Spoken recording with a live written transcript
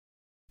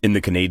In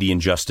the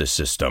Canadian justice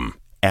system,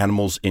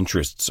 animals'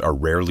 interests are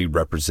rarely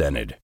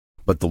represented,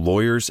 but the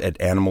lawyers at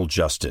Animal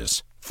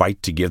Justice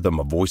fight to give them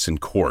a voice in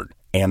court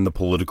and the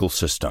political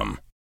system.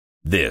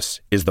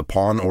 This is the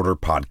Paw and Order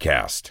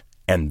Podcast,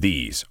 and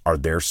these are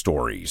their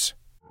stories.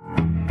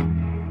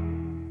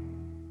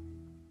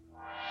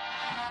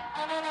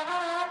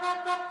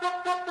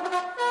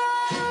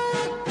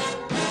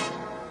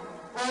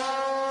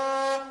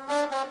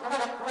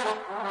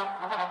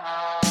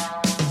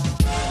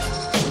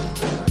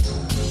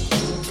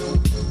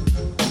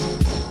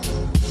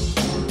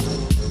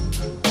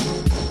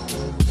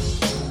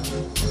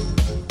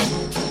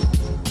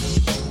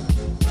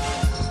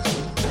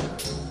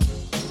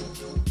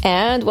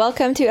 And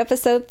welcome to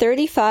episode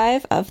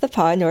 35 of the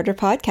Paw and Order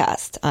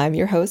Podcast. I'm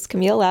your host,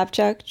 Camille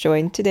Lapchuk,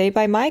 joined today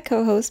by my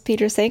co-host,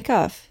 Peter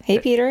Sankoff. Hey,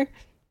 Peter.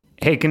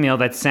 Hey, Camille,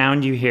 that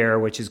sound you hear,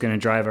 which is going to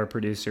drive our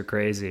producer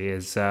crazy,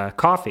 is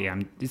coffee.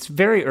 It's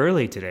very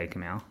early today,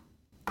 Camille.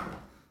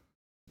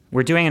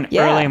 We're doing an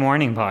early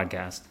morning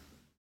podcast.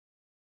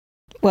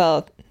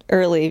 Well,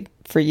 early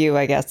for you,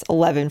 I guess,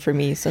 11 for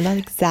me, so not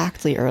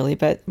exactly early,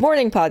 but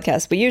morning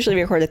podcast. We usually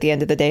record at the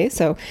end of the day,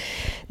 so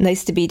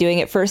nice to be doing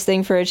it first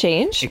thing for a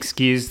change.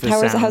 Excuse the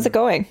sound. How's it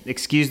going?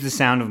 Excuse the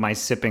sound of my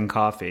sipping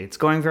coffee. It's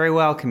going very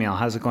well, Camille.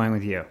 How's it going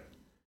with you?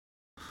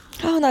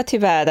 Oh, not too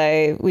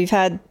bad. We've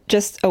had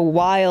just a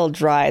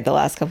wild ride the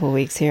last couple of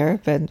weeks here,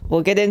 but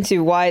we'll get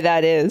into why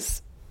that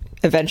is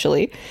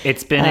eventually.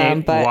 It's been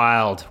a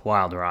wild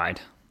ride.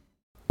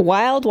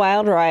 Wild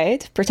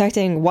ride,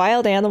 protecting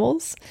wild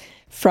animals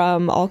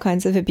from all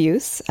kinds of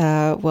abuse.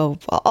 Well,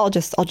 I'll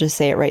just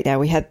say it right now.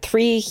 We had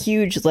 3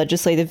 huge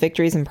legislative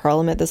victories in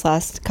Parliament this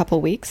last couple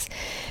of weeks.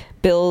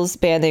 Bills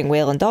banning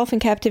whale and dolphin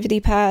captivity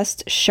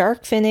passed,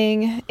 shark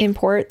finning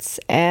imports,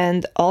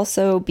 and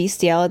also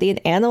bestiality and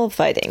animal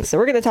fighting. So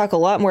we're going to talk a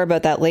lot more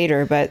about that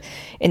later. But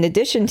in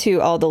addition to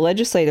all the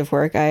legislative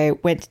work, I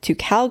went to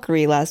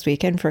Calgary last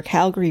weekend for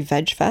Calgary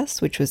Veg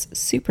Fest, which was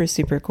super,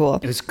 super cool.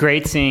 It was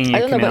great seeing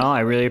you, Camille. I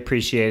really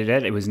appreciated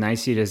it. It was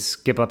nice of you to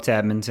skip up to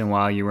Edmonton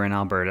while you were in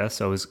Alberta.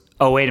 So it was...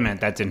 Oh, wait a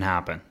minute. That didn't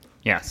happen.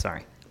 Yeah,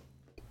 sorry.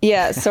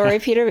 Yeah, sorry,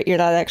 Peter, but you're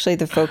not actually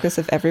the focus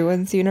of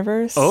everyone's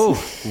universe. Oh,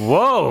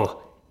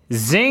 whoa.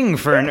 Zing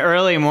for an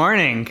early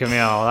morning,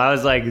 Camille. That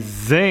was like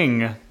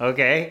zing.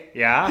 Okay,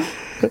 yeah.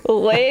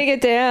 laying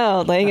it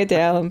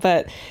down.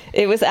 But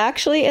it was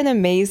actually an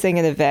amazing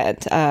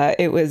event.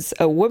 It was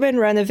a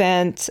women-run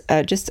event,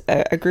 just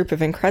a group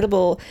of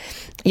incredible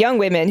young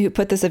women who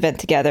put this event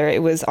together.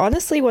 It was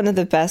honestly one of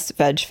the best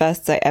veg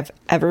fests I have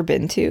ever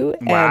been to.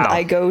 Wow. And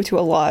I go to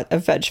a lot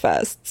of veg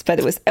fests, but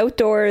it was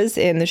outdoors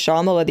in the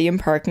Shaw Millennium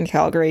Park in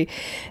Calgary.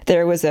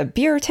 There was a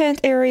beer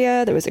tent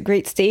area. There was a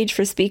great stage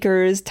for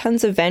speakers,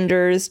 tons of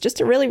vendors, just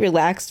a really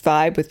relaxed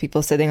vibe with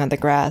people sitting on the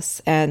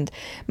grass. And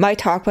my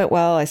talk went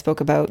well. I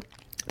spoke about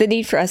the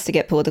need for us to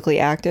get politically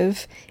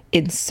active.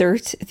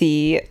 Insert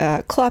the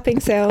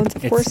clopping sounds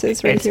of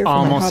horses right here. It's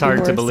almost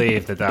hard to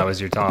believe that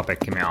was your topic,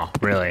 Camille.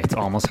 Really, it's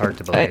almost hard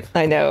to believe.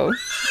 I know.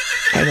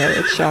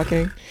 It's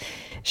shocking.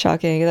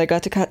 And I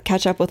got to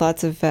catch up with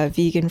lots of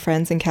vegan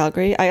friends in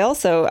Calgary. I'm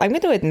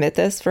going to admit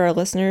this for our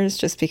listeners,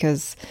 just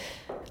because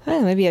I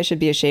don't know, maybe I should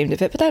be ashamed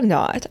of it, but I'm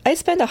not. I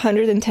spent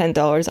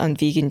 $110 on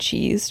vegan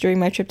cheese during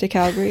my trip to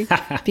Calgary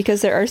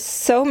because there are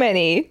so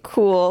many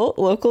cool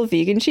local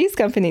vegan cheese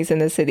companies in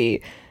the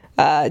city.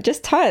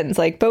 Just tons,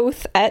 like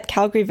both at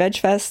Calgary Veg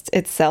Fest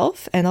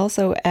itself and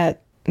also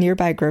at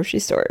nearby grocery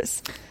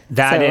stores.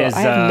 I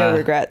have no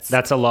regrets.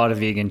 That's a lot of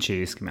vegan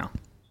cheese, Camille.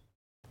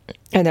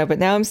 I know, but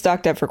now I'm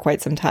stocked up for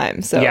quite some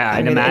time. So yeah,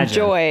 I'm going to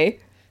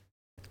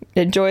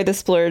enjoy the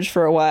splurge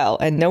for a while,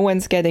 and no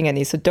one's getting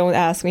any. So don't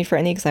ask me for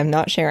any because I'm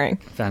not sharing.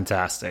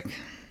 Fantastic.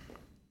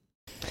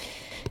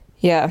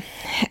 Yeah.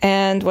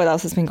 And what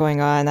else has been going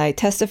on? I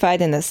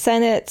testified in the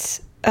Senate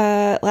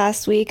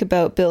last week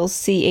about Bill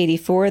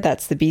C-84.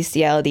 That's the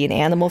bestiality and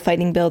animal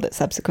fighting bill that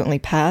subsequently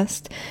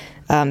passed.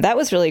 That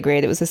was really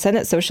great. It was the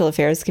Senate Social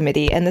Affairs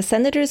Committee, and the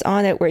senators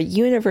on it were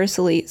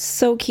universally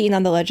so keen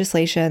on the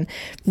legislation,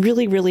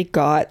 really, really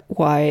got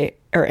why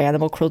our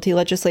animal cruelty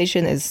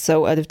legislation is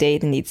so out of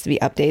date and needs to be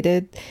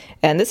updated.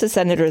 And this is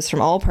senators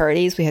from all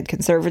parties. We had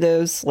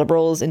conservatives,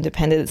 liberals,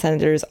 independent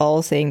senators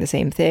all saying the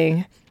same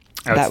thing.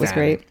 That was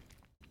great.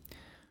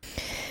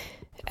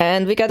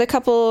 And we got a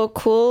couple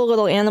cool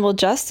little animal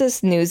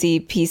justice newsy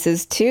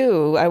pieces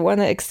too. I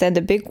want to extend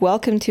a big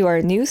welcome to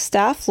our new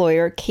staff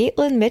lawyer,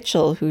 Caitlin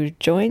Mitchell, who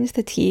joined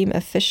the team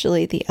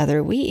officially the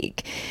other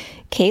week.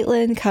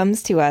 Caitlin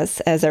comes to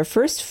us as our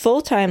first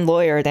full-time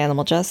lawyer at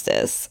Animal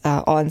Justice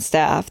on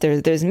staff.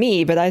 There's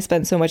me, but I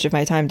spend so much of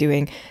my time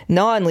doing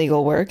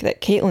non-legal work that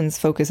Caitlin's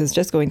focus is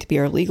just going to be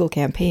our legal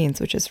campaigns,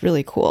 which is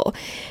really cool.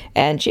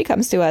 And she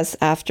comes to us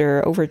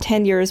after over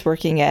 10 years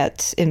working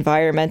at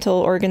environmental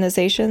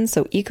organizations,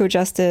 so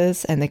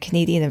Eco-Justice and the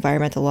Canadian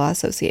Environmental Law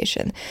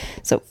Association.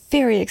 So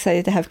very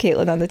excited to have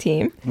Caitlin on the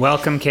team.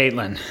 Welcome,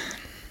 Caitlin.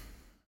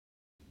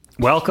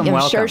 Welcome.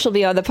 I'm sure she'll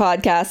be on the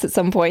podcast at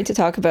some point to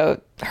talk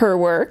about her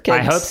work. I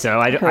hope so.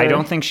 I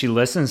don't think she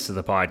listens to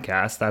the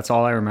podcast. That's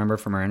all I remember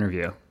from her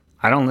interview.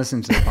 I don't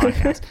listen to the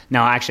podcast.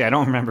 No, actually, I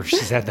don't remember if she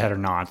said that or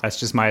not. That's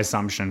just my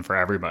assumption for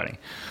everybody.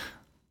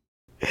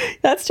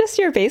 That's just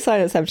your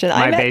baseline assumption.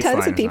 I met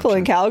tons of people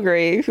in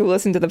Calgary who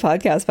listen to the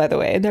podcast, by the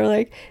way, and they're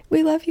like,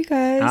 we love you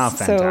guys. Oh,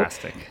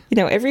 fantastic.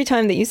 So, every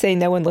time that you say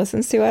no one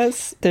listens to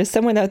us, there's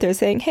someone out there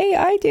saying, hey,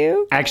 I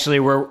do.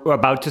 Actually, we're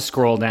about to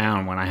scroll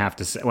down when I have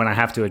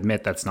to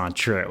admit that's not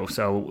true.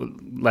 So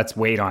let's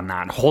wait on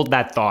that. Hold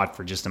that thought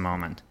for just a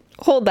moment.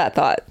 Hold that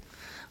thought.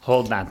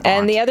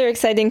 And the other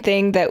exciting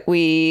thing that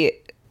we're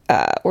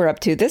up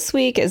to this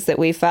week is that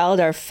we filed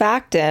our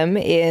factum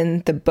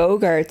in the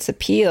Bogarts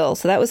appeal.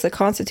 So that was the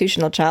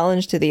constitutional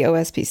challenge to the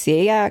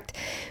OSPCA Act.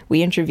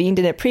 We intervened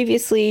in it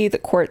previously. The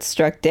court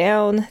struck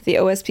down the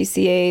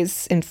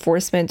OSPCA's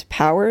enforcement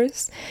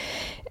powers.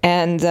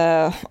 And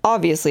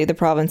obviously, the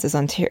province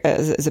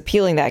is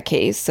appealing that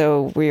case.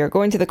 So we are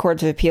going to the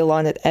Court of Appeal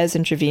on it as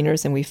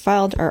interveners, and we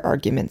filed our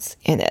arguments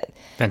in it.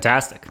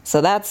 Fantastic. So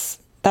that's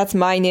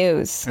my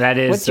news. That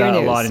is What's your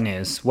news? A lot of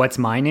news. What's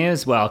my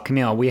news? Well,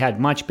 Camille, we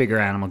had much bigger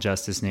animal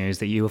justice news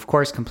that you, of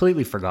course,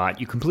 completely forgot.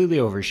 You completely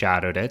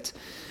overshadowed it.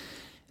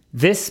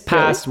 This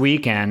past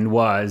weekend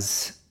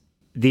was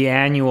the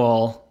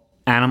annual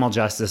Animal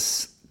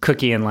Justice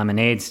Cookie and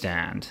Lemonade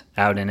stand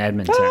out in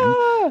Edmonton.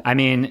 I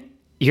mean,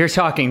 you're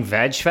talking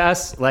Veg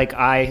Fest? Like,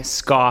 I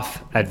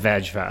scoff at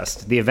Veg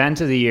Fest. The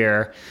event of the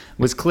year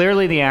was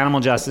clearly the Animal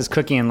Justice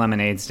Cookie and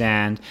Lemonade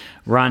stand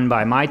run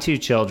by my two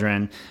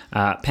children,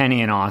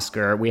 Penny and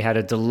Oscar. We had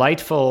a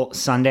delightful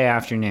Sunday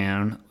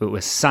afternoon. It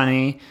was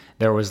sunny.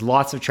 There was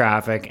lots of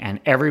traffic,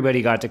 and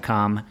everybody got to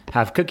come,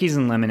 have cookies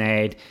and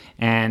lemonade,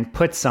 and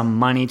put some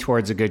money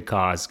towards a good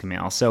cause,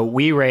 Camille. So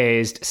we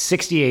raised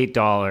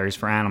 $68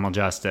 for animal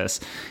justice,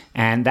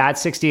 and that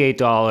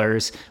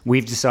 $68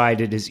 we've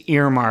decided is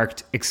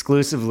earmarked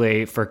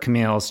exclusively for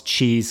Camille's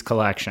cheese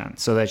collection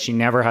so that she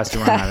never has to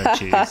run out of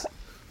cheese.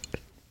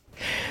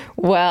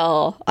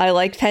 Well, I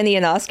like Penny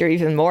and Oscar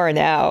even more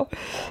now.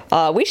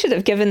 We should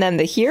have given them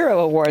the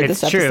Hero Award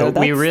this episode. It's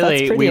true.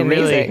 That's pretty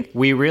amazing.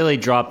 We really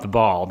dropped the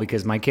ball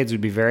because my kids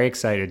would be very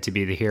excited to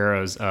be the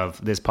heroes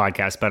of this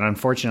podcast. But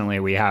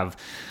unfortunately, we have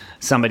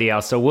somebody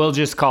else. So we'll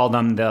just call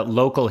them the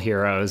local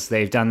heroes.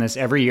 They've done this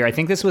every year. I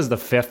think this was the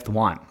 5th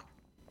one.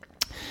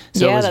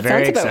 So yeah, that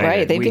sounds about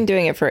right. They've been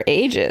doing it for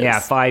ages. Yeah,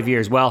 5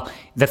 years. Well,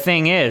 the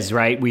thing is,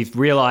 right, we've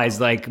realized,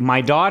 like, my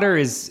daughter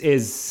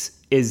is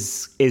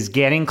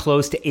getting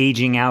close to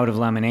aging out of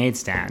lemonade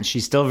stands.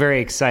 She's still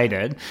very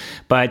excited,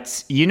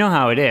 but you know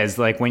how it is.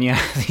 Like when you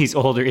have these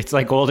it's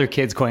like older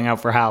kids going out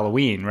for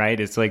Halloween, right?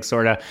 It's like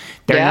sort of,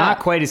 they're not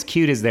quite as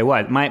cute as they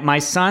was. My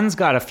son's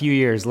got a few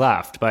years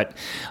left, but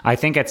I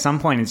think at some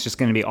point it's just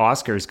going to be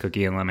Oscar's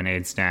cookie and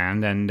lemonade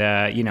stand. And,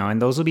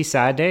 and those will be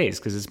sad days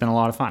because it's been a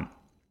lot of fun.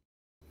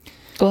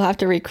 We'll have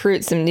to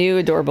recruit some new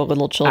adorable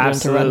little children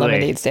to run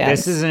lemonade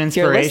stands. This is an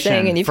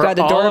inspiration and you've for got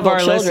adorable all of our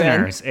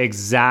children. listeners.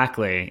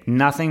 Exactly.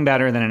 Nothing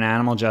better than an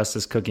animal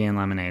justice cookie and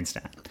lemonade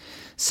stand.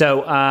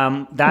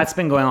 So that's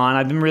been going on.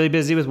 I've been really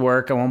busy with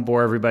work. I won't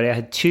bore everybody. I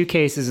had 2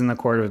 cases in the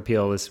Court of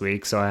Appeal this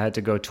week, so I had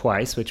to go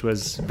twice, which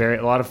was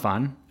a lot of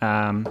fun.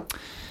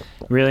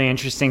 Really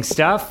interesting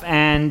stuff.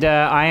 And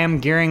I am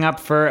gearing up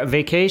for a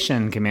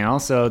vacation, Camille.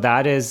 So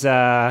that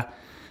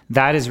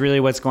is really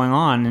what's going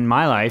on in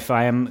my life.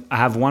 I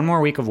have 1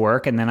 more week of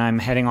work, and then I'm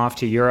heading off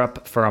to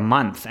Europe for a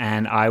month,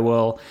 and I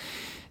will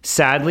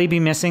sadly be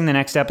missing the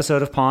next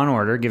episode of Paw &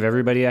 Order. Give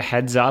everybody a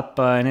heads up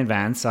in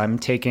advance. I'm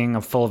taking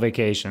a full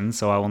vacation,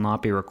 so I will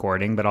not be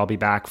recording, but I'll be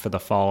back for the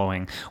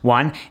following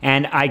one.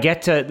 And I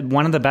get to,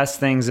 one of the best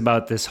things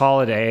about this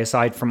holiday,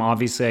 aside from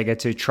obviously I get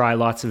to try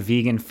lots of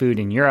vegan food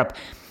in Europe,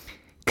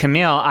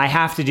 Camille, I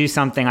have to do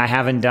something I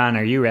haven't done.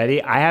 Are you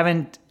ready? I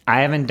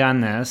haven't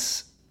done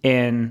this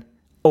in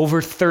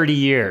over 30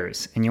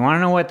 years. And you want to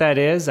know what that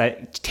is?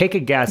 Take a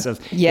guess of.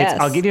 Yes.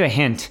 I'll give you a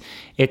hint.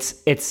 It's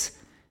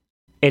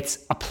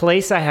a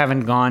place I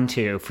haven't gone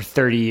to for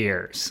 30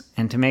 years.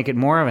 And to make it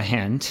more of a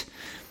hint,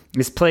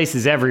 this place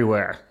is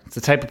everywhere. It's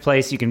the type of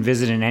place you can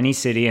visit in any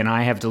city, and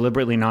I have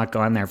deliberately not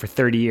gone there for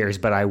 30 years,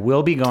 but I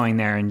will be going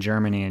there in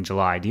Germany in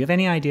July. Do you have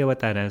any idea what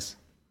that is?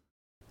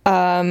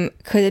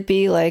 Could it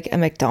be like a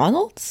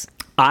McDonald's?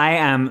 I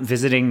am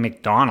visiting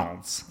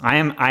McDonald's. I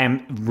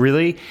am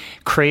really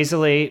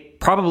crazily,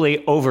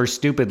 probably over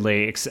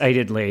stupidly,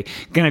 excitedly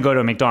going to go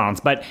to a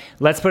McDonald's. But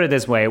let's put it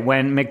this way.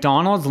 When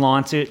McDonald's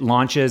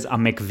launches a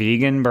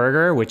McVegan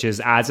burger, which is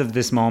as of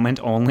this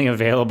moment only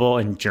available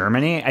in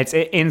Germany, it's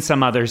in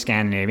some other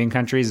Scandinavian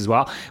countries as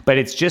well, but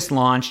it's just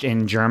launched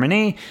in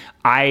Germany,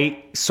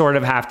 I sort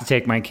of have to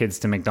take my kids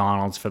to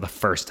McDonald's for the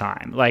first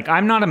time. Like,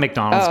 I'm not a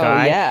McDonald's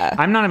guy. Yeah.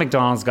 I'm not a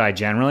McDonald's guy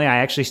generally. I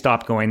actually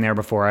stopped going there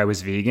before I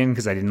was vegan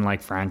because I didn't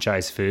like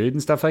franchise food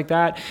and stuff like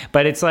that.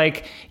 But it's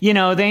like,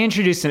 they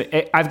introduced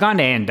I've gone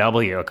to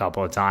A&W a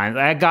couple of times.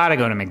 I got to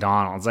go to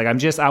McDonald's. Like,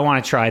 I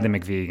want to try the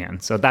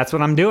McVegan. So that's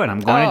what I'm doing.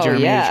 I'm going to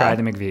Germany to try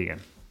the McVegan.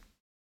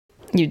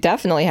 You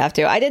definitely have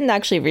to. I didn't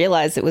actually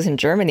realize it was in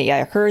Germany.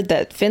 I heard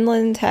that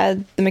Finland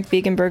had the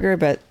McVegan burger,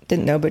 but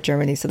didn't know about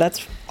Germany, so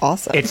that's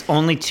awesome. It's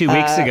only 2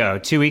 weeks ago.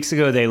 2 weeks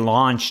ago, they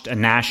launched a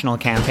national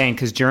campaign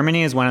because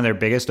Germany is one of their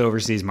biggest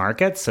overseas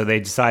markets. So they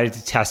decided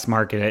to test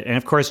market it. And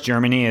of course,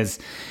 Germany is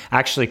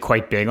actually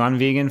quite big on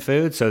vegan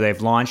food. So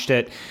they've launched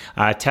it,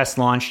 test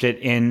launched it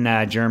in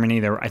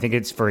Germany. I think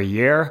it's for a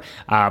year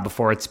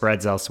before it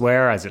spreads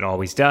elsewhere, as it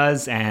always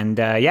does. And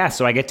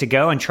so I get to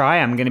go and try.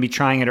 I'm going to be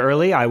trying it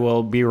early. I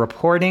will be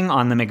reporting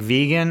on the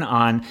McVegan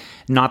on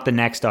not the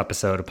next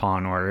episode of Paw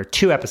and Order,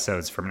 2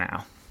 episodes from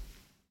now.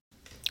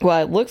 Well,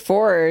 I look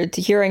forward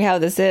to hearing how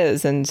this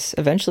is and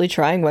eventually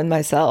trying one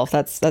myself.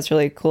 That's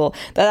really cool.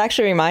 That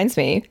actually reminds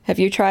me, have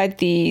you tried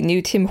the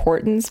new Tim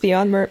Hortons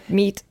Beyond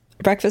Meat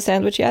breakfast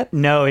sandwich yet?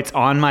 No, it's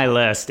on my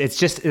list. It's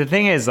just, the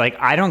thing is, like,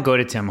 I don't go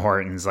to Tim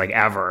Hortons like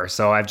ever.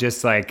 So it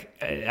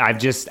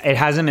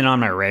hasn't been on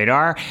my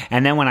radar.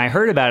 And then when I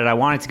heard about it, I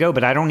wanted to go,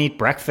 but I don't eat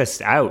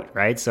breakfast out,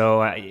 right?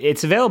 So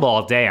it's available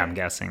all day, I'm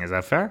guessing. Is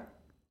that fair?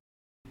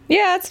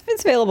 Yeah, it's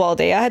available all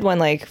day. I had one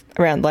like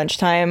around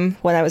lunchtime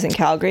when I was in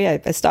Calgary. I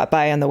stopped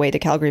by on the way to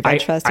Calgary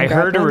Veg Fest. I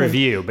heard a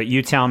review, but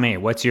you tell me,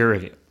 what's your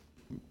review?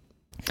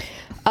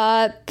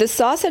 The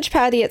sausage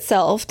patty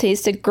itself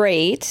tasted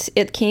great.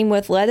 It came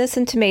with lettuce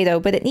and tomato,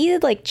 but it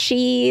needed like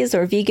cheese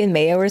or vegan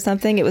mayo or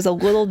something. It was a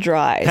little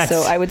dry.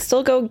 So I would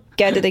still go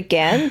get it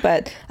again,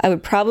 but I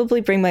would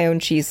probably bring my own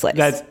cheese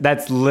slice.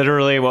 That's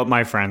literally what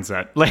my friend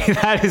said. Like,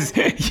 that is,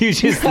 you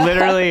just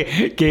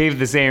literally gave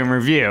the same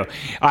review.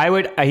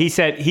 He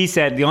said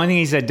the only thing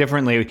he said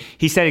differently,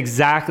 he said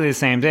exactly the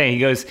same thing. He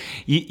goes,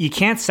 you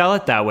can't sell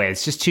it that way.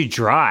 It's just too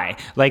dry.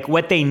 Like,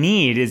 what they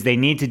need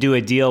to do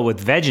a deal with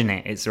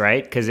Vegenaise,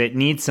 right? Because it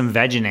needs some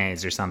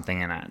Vegenaise or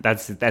something in it.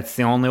 That's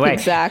the only way.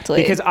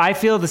 Exactly. Because I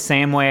feel the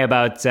same way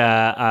about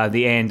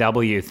the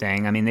A&W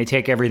thing. I mean, they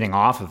take everything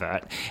off of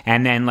it,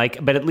 and then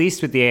but at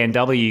least with the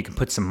A&W, you can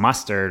put some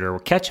mustard or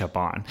ketchup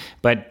on.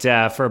 But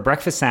for a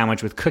breakfast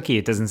sandwich with cookie,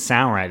 it doesn't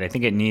sound right. I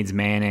think it needs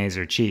mayonnaise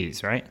or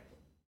cheese, right?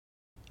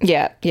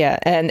 Yeah.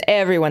 And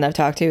everyone I've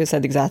talked to has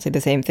said exactly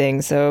the same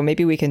thing. So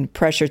maybe we can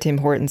pressure Tim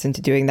Hortons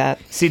into doing that.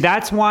 See,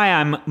 that's why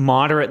I'm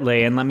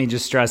moderately, and let me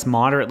just stress,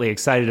 moderately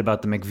excited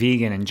about the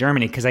McVegan in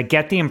Germany, because I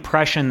get the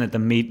impression that the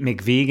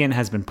McVegan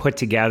has been put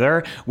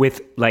together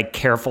with like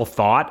careful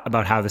thought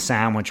about how the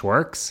sandwich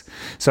works.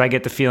 So I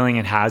get the feeling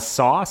it has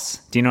sauce.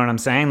 Do you know what I'm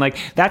saying? Like,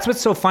 that's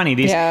what's so funny.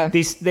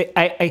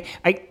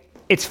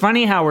 It's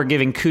funny how we're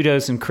giving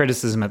kudos and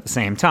criticism at the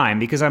same time,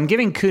 because I'm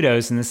giving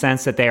kudos in the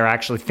sense that they are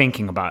actually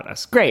thinking about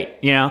us. Great,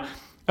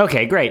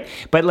 Okay, great.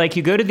 But like,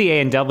 you go to the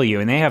A&W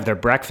and they have their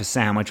breakfast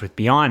sandwich with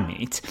Beyond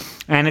Meat,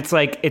 and it's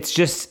like,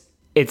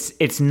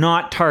 it's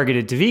not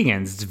targeted to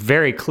vegans. It's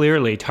very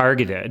clearly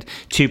targeted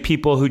to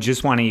people who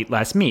just want to eat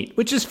less meat,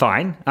 which is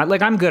fine.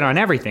 Like, I'm good on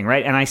everything,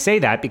 right? And I say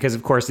that because,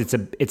 of course, it's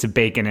a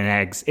bacon and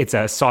eggs, it's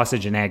a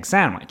sausage and egg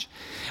sandwich.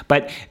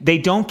 But they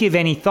don't give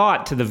any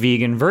thought to the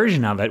vegan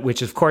version of it,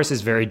 which, of course,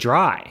 is very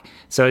dry.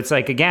 So it's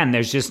like, again,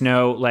 there's just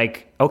no,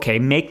 like, okay,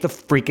 make the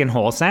freaking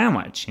whole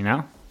sandwich,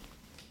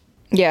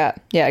 Yeah,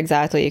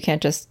 exactly. You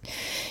can't just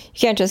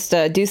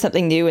do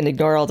something new and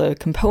ignore all the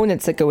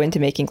components that go into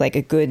making like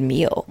a good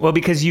meal. Well,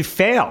 because you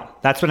fail.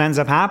 That's what ends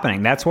up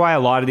happening. That's why a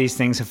lot of these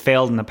things have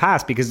failed in the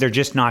past, because they're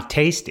just not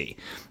tasty.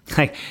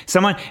 Like,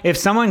 if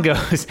someone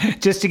goes,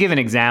 just to give an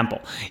example,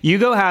 you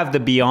go have the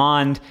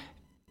Beyond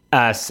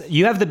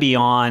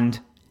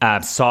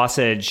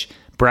sausage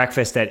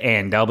breakfast at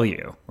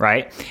A&W,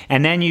 right?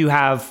 And then you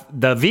have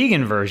the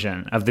vegan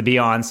version of the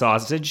Beyond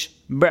sausage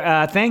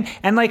thing.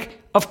 And like,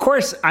 of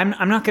course, I'm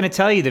not going to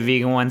tell you the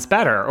vegan one's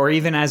better or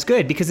even as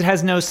good, because it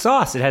has no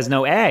sauce. It has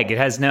no egg.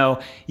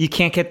 You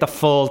can't get the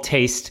full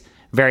taste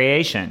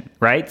variation,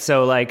 right?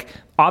 So like,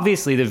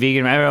 obviously the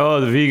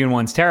vegan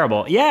one's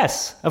terrible.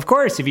 Yes, of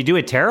course. If you do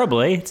it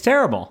terribly, it's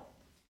terrible.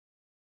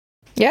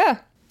 Yeah.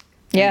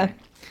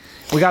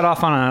 We got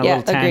off on a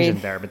little tangent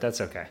agreed. there, but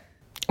that's okay.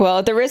 Well,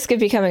 at the risk of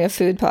becoming a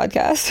food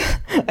podcast,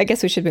 I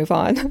guess we should move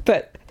on.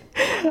 But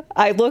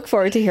I look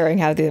forward to hearing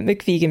how the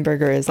McVegan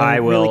burger is. I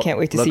really can't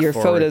wait to see your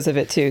photos of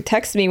it too.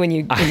 Text me when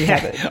you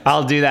have it.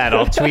 I'll do that.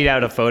 I'll tweet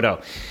out a photo.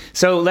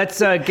 So let's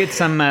get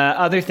some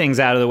other things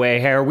out of the way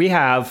here. We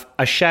have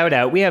a shout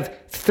out. We have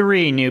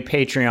 3 new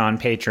Patreon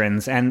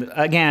patrons. And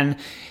again,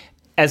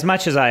 as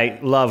much as I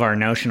love our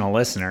notional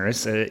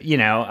listeners,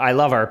 I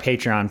love our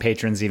Patreon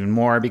patrons even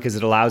more, because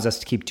it allows us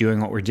to keep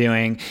doing what we're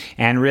doing.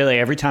 And really,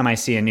 every time I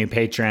see a new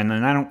patron,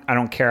 and I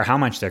don't care how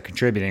much they're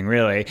contributing,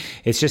 really,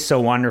 it's just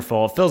so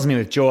wonderful. It fills me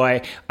with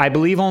joy. I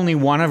believe only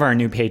one of our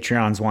new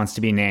Patreons wants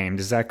to be named.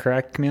 Is that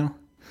correct, Camille?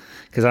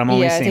 Because I'm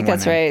only seeing one. I think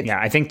that's right. Yeah,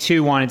 I think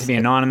 2 wanted to be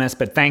anonymous,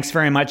 but thanks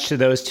very much to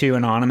those 2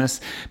 anonymous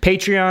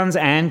Patreons,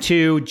 and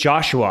to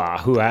Joshua,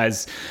 who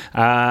has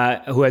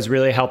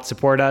really helped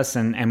support us,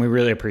 and we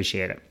really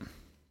appreciate it.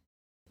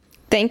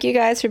 Thank you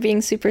guys for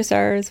being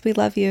superstars. We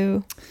love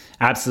you.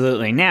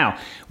 Absolutely. Now,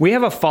 we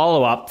have a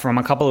follow-up from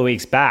a couple of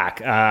weeks back,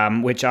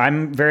 which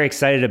I'm very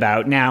excited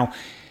about. Now,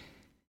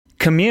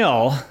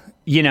 Camille,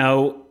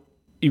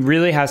 he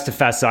really has to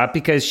fess up,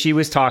 because she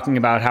was talking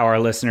about how our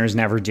listeners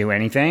never do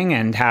anything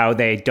and how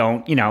they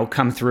don't,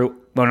 come through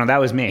Oh, no, that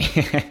was me.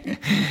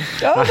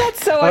 Oh,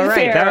 that's so unfair. All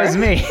right, that was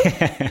me.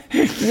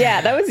 Yeah,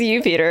 that was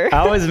you, Peter.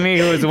 That was me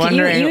who was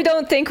wondering. You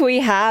don't think we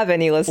have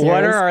any listeners.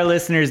 What are our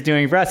listeners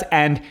doing for us?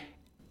 And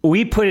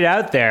we put it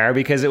out there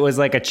because it was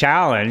like a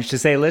challenge to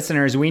say,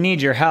 listeners, we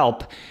need your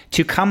help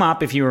to come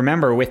up, if you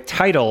remember, with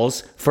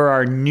titles for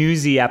our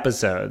newsy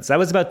episodes. That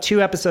was about 2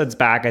 episodes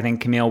back, I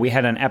think, Camille. We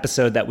had an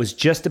episode that was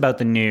just about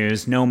the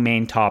news, no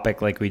main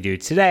topic like we do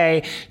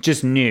today,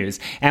 just news.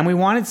 And we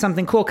wanted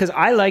something cool because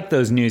I like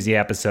those newsy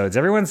episodes.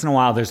 Every once in a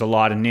while, there's a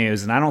lot of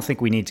news, and I don't think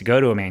we need to go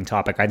to a main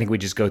topic. I think we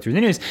just go through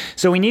the news.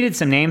 So we needed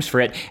some names for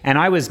it, and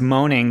I was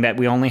moaning that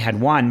we only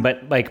had one,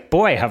 but like,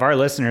 boy, have our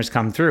listeners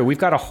come through. We've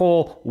got a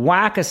whole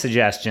whack of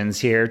suggestions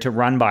here to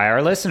run by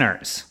our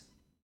listeners.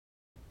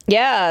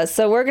 Yeah,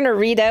 so we're going to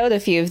read out a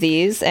few of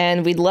these,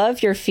 and we'd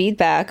love your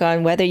feedback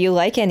on whether you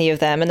like any of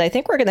them. And I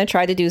think we're going to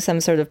try to do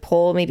some sort of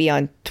poll maybe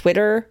on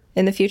Twitter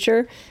in the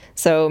future.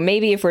 So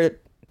maybe if we're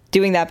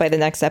doing that by the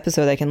next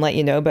episode, I can let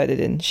you know about it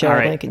and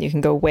share a link, and you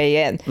can go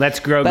weigh in. Let's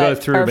go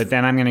through, but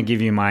then I'm going to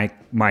give you my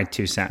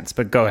 2 cents.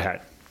 But go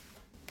ahead.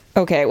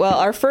 Okay, well,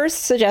 our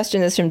first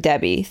suggestion is from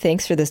Debbie.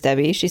 Thanks for this,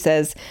 Debbie. She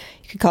says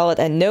you could call it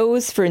a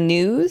nose for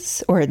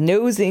news or a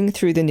nosing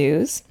through the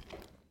news.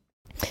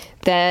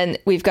 Then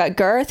we've got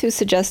Garth, who's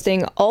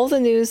suggesting all the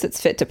news that's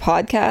fit to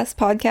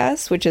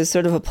podcast, which is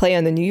sort of a play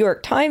on the New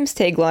York Times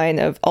tagline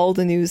of all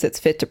the news that's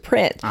fit to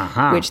print,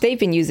 which they've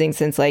been using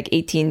since like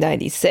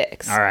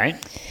 1896. All right.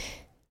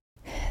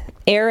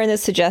 Aaron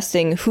is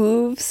suggesting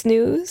Hooves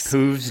News.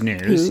 Hooves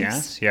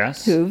News,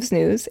 yes. Hooves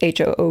News,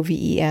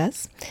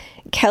 Hooves.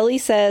 Kelly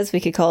says we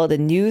could call it a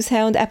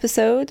Newshound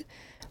episode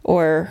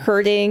or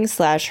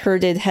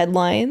herding/herded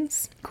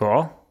headlines.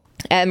 Cool.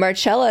 And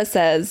Marcella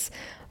says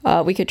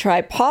we could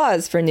try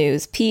pause for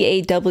news,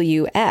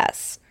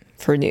 PAWS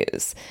for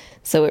news.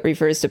 So it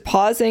refers to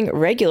pausing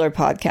regular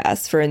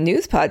podcasts for a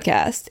news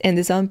podcast and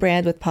is on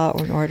brand with Paw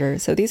and Order.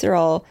 So these are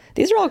all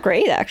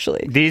great,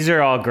 actually. These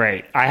are all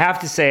great. I have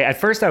to say, at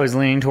first I was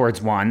leaning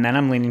towards one, then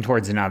I'm leaning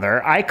towards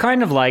another. I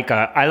kind of like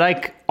I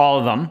like all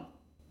of them,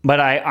 but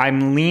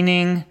I'm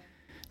leaning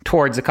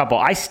towards a couple.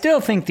 I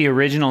still think the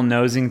original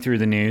nosing through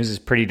the news is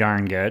pretty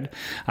darn good.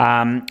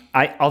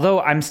 Although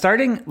I'm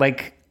starting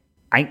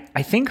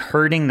I think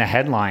herding the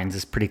headlines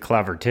is pretty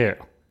clever too.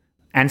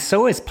 And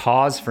so is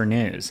pause for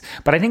news.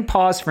 But I think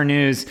pause for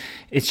news,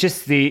 it's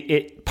just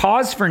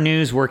pause for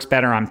news works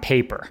better on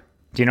paper.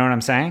 Do you know what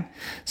I'm saying?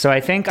 So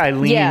I think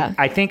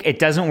I think it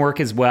doesn't work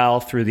as well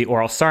through the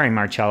oral. Sorry,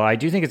 Marcella. I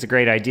do think it's a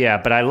great idea,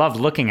 but I love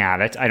looking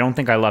at it. I don't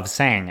think I love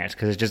saying it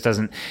because it just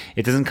doesn't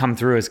come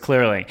through as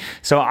clearly.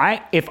 So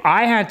if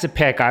I had to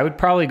pick, I would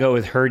probably go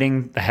with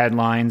herding the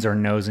headlines or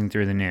nosing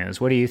through the news.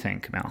 What do you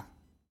think, Camille?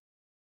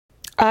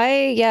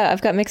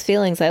 I've got mixed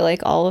feelings. I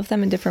like all of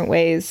them in different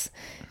ways.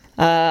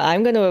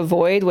 I'm going to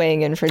avoid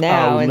weighing in for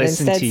now and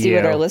instead see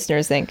what our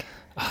listeners think.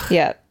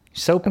 Yeah.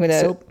 So I'm going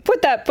to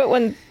put that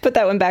one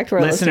back to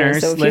our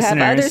listeners. So if you have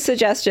other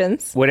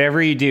suggestions,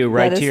 whatever you do,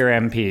 write to your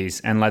MPs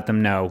and let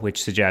them know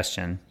which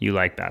suggestion you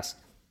like best.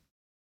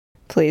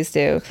 Please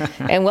do.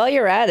 And while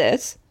you're at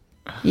it,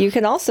 you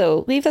can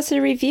also leave us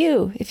a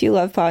review if you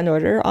love Paw and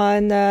Order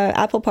on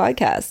Apple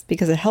Podcasts,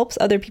 because it helps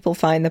other people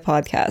find the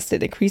podcast.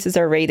 It increases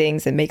our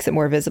ratings and makes it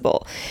more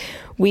visible.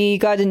 We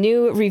got a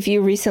new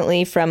review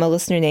recently from a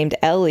listener named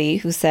Ellie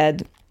who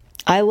said,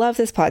 I love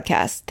this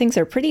podcast. Things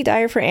are pretty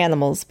dire for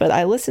animals, but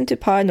I listen to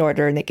Paw and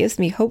Order and it gives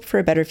me hope for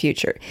a better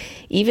future.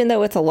 Even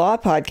though it's a law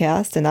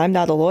podcast and I'm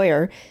not a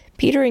lawyer,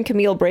 Peter and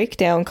Camille break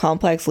down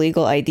complex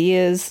legal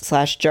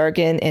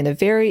ideas/jargon in a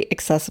very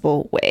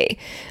accessible way.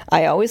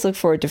 I always look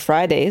forward to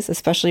Fridays,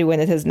 especially when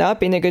it has not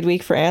been a good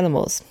week for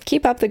animals.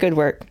 Keep up the good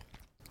work.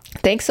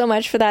 Thanks so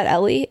much for that,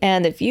 Ellie.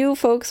 And if you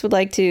folks would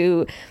like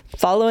to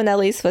follow in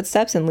Ellie's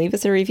footsteps and leave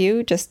us a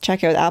review, just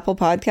check out Apple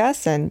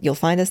Podcasts and you'll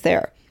find us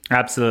there.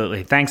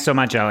 Absolutely. Thanks so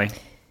much, Ellie.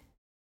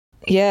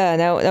 Yeah.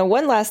 Now,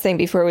 one last thing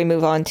before we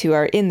move on to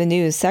our In the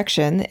News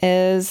section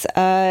is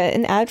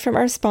an ad from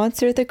our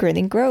sponsor, The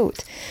Grinning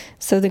Goat.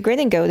 So The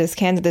Grinning Goat is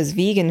Canada's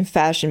vegan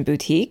fashion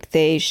boutique.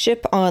 They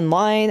ship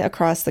online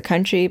across the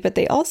country, but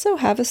they also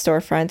have a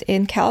storefront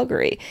in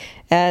Calgary.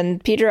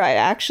 And Peter, I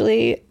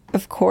actually,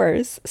 of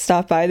course,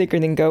 stopped by The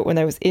Grinning Goat when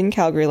I was in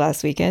Calgary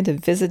last weekend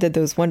and visited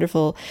those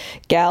wonderful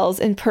gals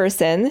in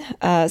person.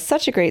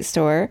 Such a great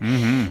store.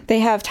 Mm-hmm. They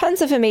have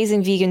tons of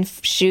amazing vegan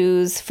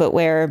shoes,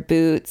 footwear,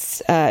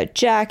 boots,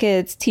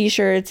 jackets,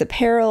 t-shirts,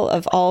 apparel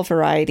of all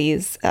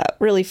varieties,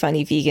 really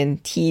funny vegan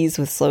tees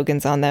with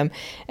slogans on them.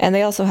 And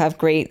they also have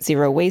great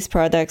zero waste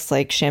products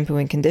like shampoo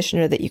and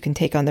conditioner that you can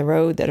take on the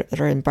road that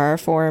are in bar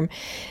form.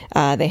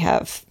 They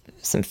have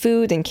some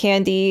food and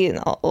candy and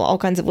all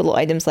kinds of little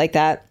items like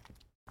that.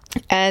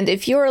 And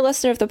if you're a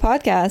listener of the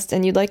podcast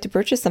and you'd like to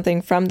purchase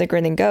something from The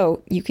Grinning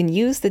Goat, you can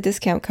use the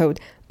discount code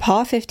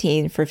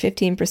PAW15 for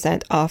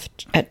 15% off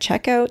at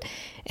checkout.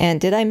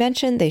 And did I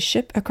mention they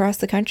ship across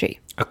the country?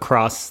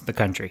 Across the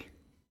country.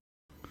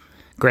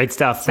 Great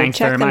stuff. So thanks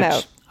very much.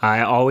 Out. I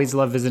always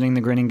love visiting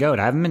The Grinning Goat.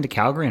 I haven't been to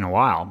Calgary in a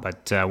while,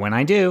 but when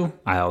I do,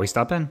 I always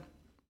stop in.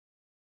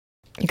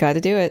 You got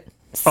to do it.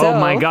 Oh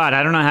my God,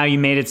 I don't know how you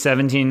made it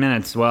 17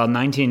 minutes. Well,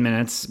 19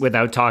 minutes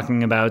without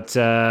talking about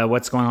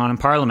what's going on in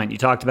Parliament. You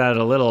talked about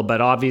it a little, but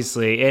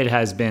obviously it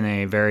has been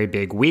a very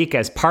big week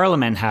as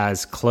Parliament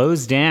has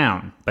closed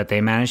down. But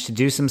they managed to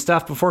do some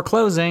stuff before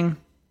closing.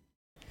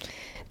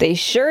 They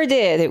sure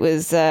did. It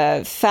was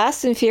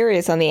fast and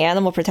furious on the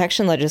animal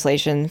protection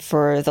legislation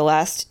for the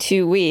last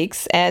 2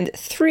 weeks, and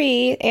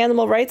 3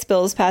 animal rights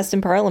bills passed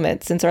in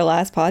Parliament since our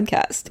last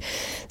podcast.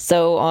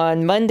 So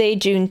on Monday,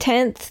 June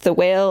 10th, the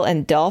whale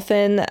and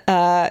dolphin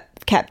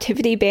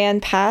captivity ban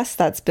passed.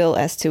 That's Bill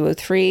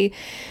S-203.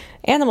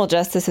 Animal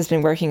Justice has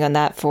been working on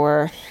that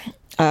for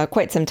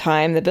quite some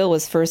time. The bill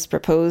was first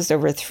proposed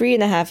over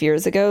 3.5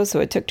 years ago, so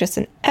it took just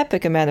an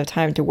epic amount of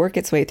time to work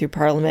its way through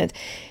Parliament.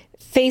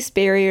 Faced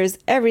barriers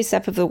every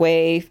step of the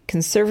way.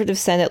 Conservative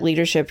Senate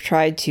leadership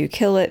tried to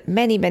kill it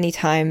many, many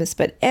times,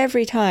 but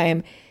every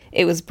time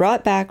it was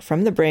brought back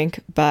from the brink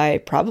by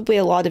probably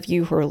a lot of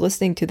you who are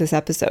listening to this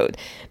episode.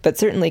 But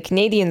certainly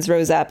Canadians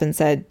rose up and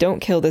said, don't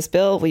kill this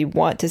bill. We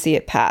want to see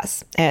it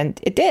pass. And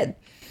it did.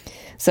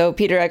 So,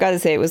 Peter, I got to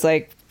say, it was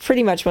like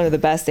pretty much one of the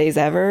best days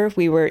ever.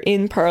 We were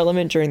in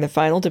Parliament during the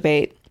final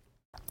debate.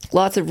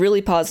 Lots of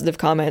really positive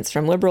comments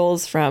from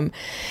Liberals, from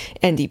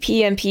NDP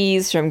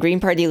MPs, from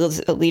Green Party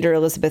leader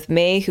Elizabeth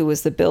May, who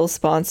was the bill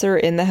sponsor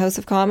in the House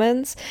of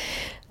Commons.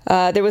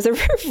 There was a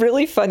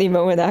really funny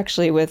moment,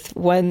 actually, with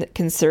one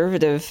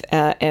Conservative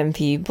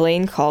MP,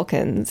 Blaine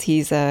Calkins.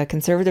 He's a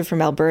Conservative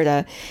from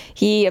Alberta.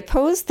 He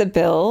opposed the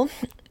bill.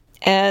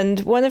 And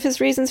one of his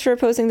reasons for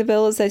opposing the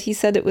bill is that he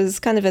said it was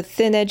kind of a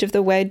thin edge of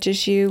the wedge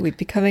issue. We'd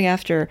be coming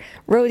after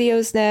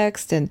rodeos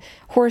next and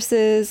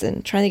horses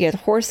and trying to get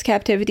horse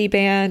captivity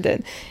banned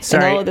and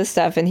all of this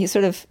stuff. And he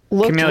sort of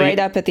looked Camille,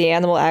 up at the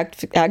animal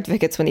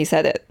advocates when he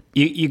said it.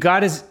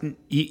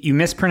 You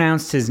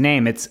mispronounced his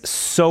name. It's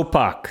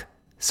Sopuck.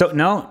 So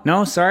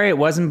no, sorry, it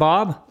wasn't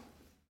Bob.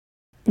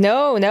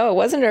 No, it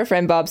wasn't our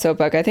friend Bob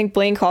Sopuck. I think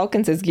Blaine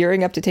Calkins is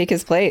gearing up to take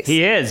his place.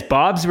 He is.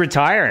 Bob's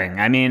retiring.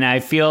 I mean,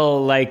 I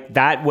feel like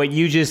that what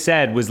you just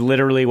said was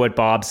literally what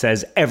Bob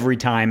says every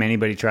time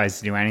anybody tries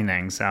to do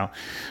anything. So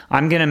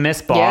I'm going to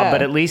miss Bob,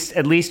 but at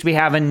least we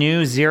have a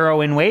new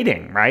zero in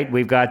waiting, right?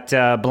 We've got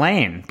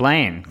Blaine.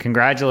 Blaine,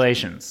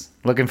 congratulations.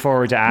 Looking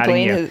forward to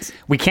adding you.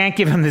 We can't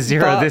give him the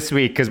zero this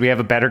week because we have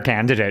a better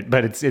candidate,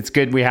 but it's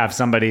good we have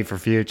somebody for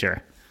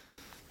future.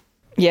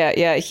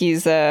 Yeah.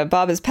 He's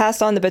Bob has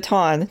passed on the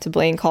baton to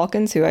Blaine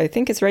Calkins, who I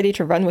think is ready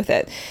to run with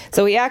it.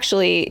 So he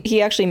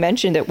actually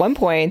mentioned at one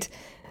point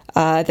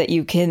that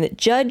you can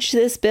judge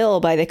this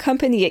bill by the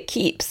company it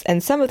keeps,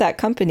 and some of that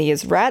company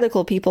is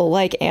radical people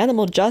like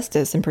Animal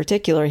Justice in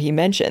particular. He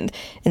mentioned,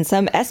 and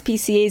some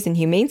SPCAs and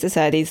humane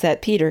societies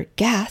that, Peter,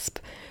 gasp,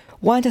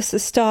 want us to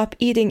stop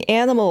eating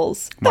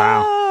animals.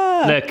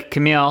 Wow. Look,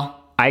 Camille,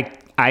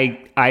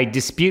 I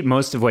dispute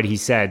most of what he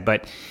said,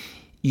 but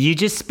you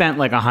just spent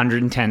like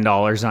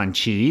 $110 on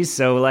cheese.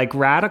 So like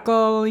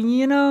radical,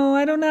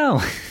 I don't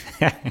know.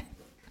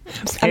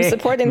 I'm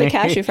supporting the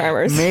cashew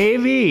farmers.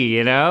 Maybe,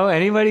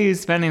 anybody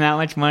who's spending that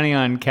much money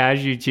on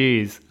cashew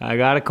cheese, I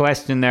got to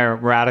question their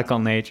radical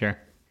nature.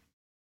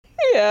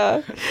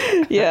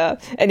 Yeah.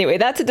 Anyway,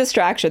 that's a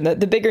distraction.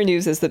 The bigger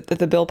news is that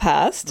the bill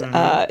passed.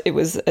 Mm-hmm. It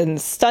was a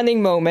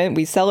stunning moment.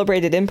 We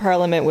celebrated in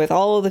Parliament with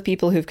all of the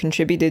people who've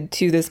contributed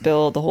to this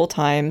bill the whole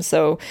time.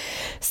 So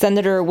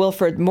Senator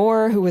Wilfred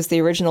Moore, who was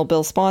the original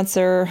bill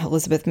sponsor,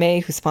 Elizabeth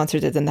May, who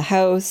sponsored it in the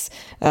House,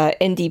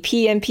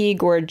 NDP MP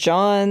Gord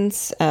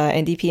Johns,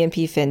 NDP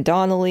MP Finn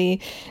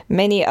Donnelly,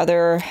 many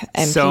other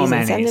MPs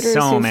and senators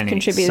who've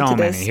contributed to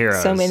this.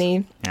 Heroes. So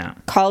many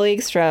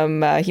colleagues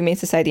from Humane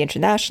Society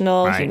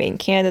International, right. Humane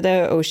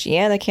Canada,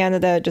 Oceania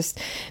Canada, just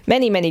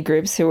many, many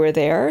groups who were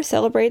there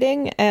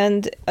celebrating.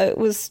 And it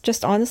was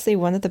just honestly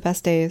one of the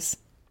best days.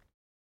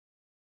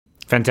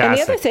 Fantastic. And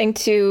the other thing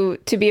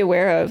to be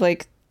aware of,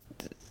 like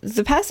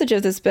the passage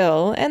of this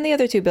bill and the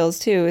other 2 bills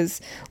too,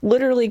 is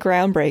literally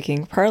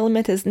groundbreaking.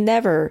 Parliament has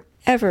never,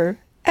 ever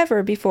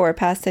before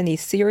passed any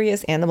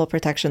serious animal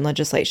protection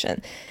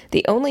legislation.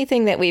 The only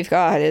thing that we've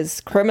got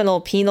is criminal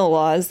penal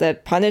laws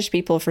that punish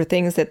people for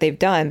things that they've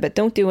done, but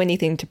don't do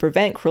anything to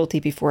prevent cruelty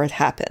before it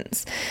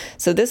happens.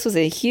 So this was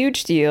a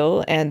huge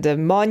deal and a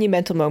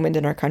monumental moment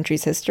in our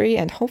country's history,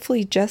 and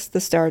hopefully just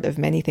the start of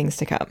many things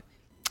to come.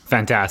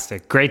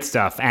 Fantastic. Great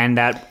stuff. And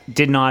that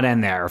did not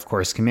end there, of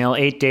course. Camille,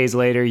 8 days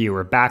later, you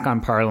were back on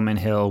Parliament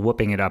Hill,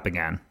 whooping it up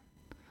again.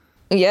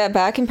 Yeah,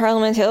 back in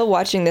Parliament Hill,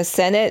 watching the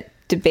Senate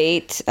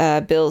debate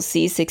Bill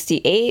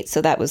C-68.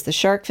 So that was the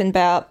shark fin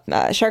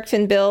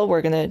bill.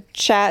 We're going to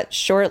chat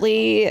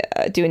shortly,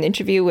 do an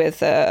interview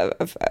with a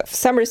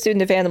summer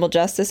student of animal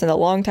justice and a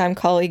longtime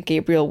colleague,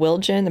 Gabriel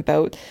Wildgen,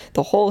 about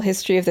the whole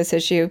history of this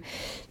issue.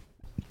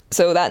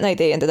 So that night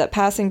they ended up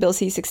passing Bill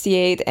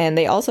C-68, and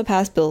they also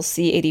passed Bill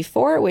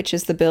C-84, which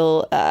is the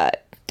bill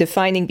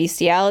defining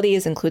bestiality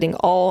as including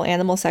all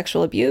animal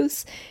sexual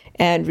abuse.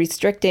 and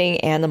restricting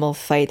animal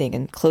fighting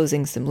and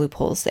closing some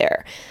loopholes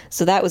there.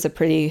 So that was a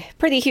pretty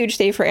huge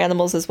day for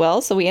animals as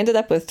well. So we ended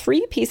up with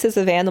 3 pieces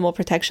of animal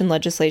protection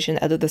legislation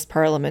out of this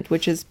parliament,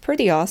 which is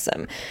pretty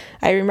awesome.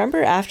 I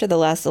remember after the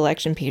last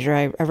election, Peter,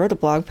 I wrote a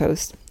blog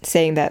post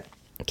saying that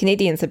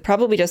Canadians had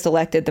probably just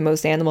elected the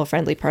most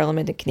animal-friendly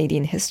parliament in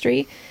Canadian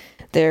history.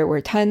 There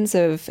were tons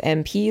of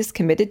MPs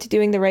committed to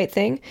doing the right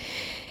thing.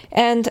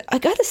 And I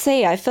gotta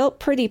say, I felt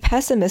pretty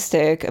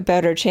pessimistic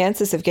about our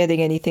chances of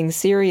getting anything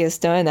serious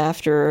done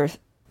after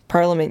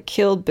Parliament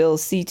killed Bill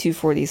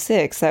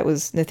C-246. That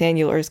was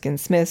Nathaniel Erskine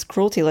Smith's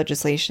cruelty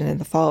legislation in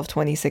the fall of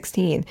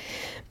 2016.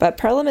 But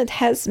Parliament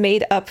has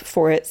made up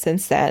for it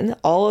since then.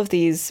 All of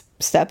these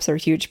steps are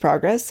huge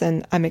progress,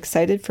 and I'm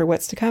excited for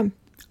what's to come.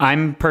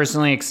 I'm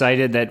personally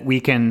excited that we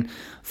can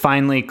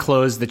finally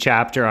close the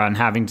chapter on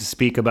having to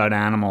speak about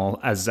animal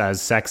as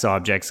sex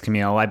objects,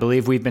 Camille. I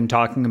believe we've been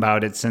talking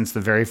about it since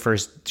the very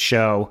first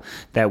show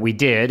that we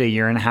did a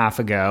year and a half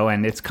ago,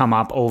 and it's come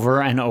up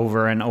over and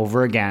over and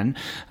over again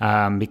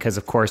because,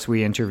 of course,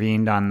 we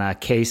intervened on the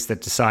case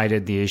that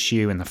decided the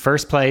issue in the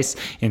first place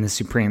in the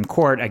Supreme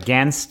Court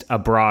against a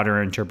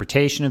broader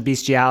interpretation of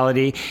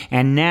bestiality.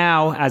 And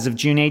now, as of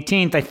June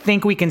 18th, I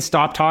think we can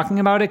stop talking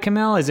about it,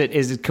 Camille.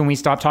 Can we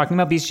stop talking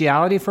about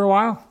bestiality for a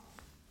while?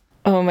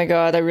 Oh my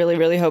God, I really,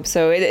 really hope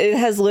so. It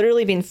has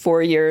literally been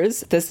 4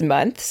 years this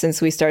month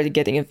since we started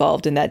getting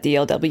involved in that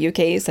DLW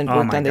case and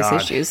worked on this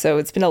issue. So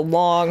it's been a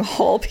long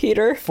haul,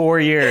 Peter. 4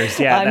 years.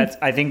 Yeah,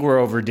 I think we're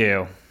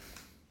overdue.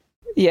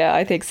 Yeah,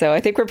 I think so. I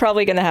think we're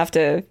probably going to have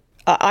to,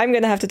 I'm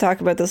going to have to talk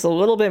about this a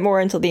little bit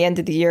more until the end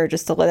of the year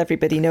just to let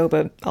everybody know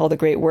about all the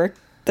great work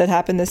that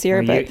happened this year.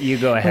 Well, but you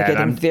go ahead. We're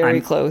getting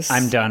very close.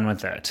 I'm done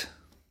with it.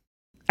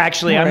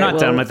 Actually, I'm not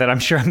done with it. I'm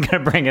sure I'm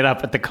going to bring it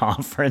up at the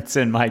conference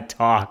in my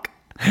talk.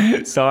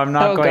 So I'm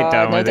not quite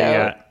done with it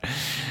yet.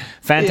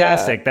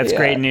 Fantastic. Yeah, that's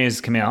great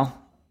news, Camille.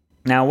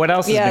 Now, what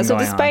else has been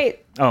going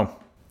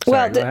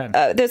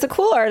on? There's a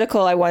cool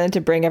article I wanted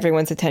to bring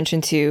everyone's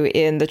attention to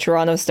in the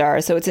Toronto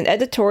Star. So it's an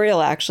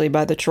editorial, actually,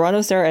 by the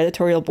Toronto Star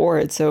editorial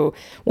board. So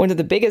one of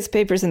the biggest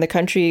papers in the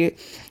country,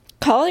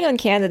 calling on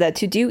Canada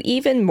to do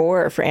even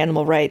more for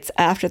animal rights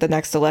after the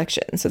next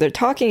election. So they're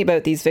talking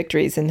about these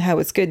victories and how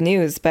it's good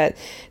news, but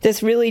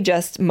this really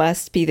just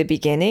must be the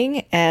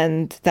beginning,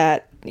 and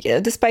that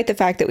despite the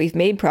fact that we've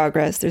made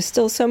progress, there's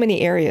still so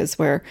many areas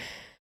where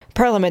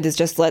Parliament has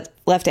just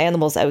left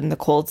animals out in the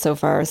cold so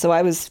far. So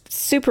I was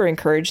super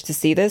encouraged to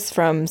see this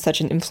from such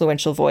an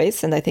influential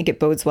voice, and I think it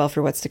bodes well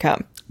for what's to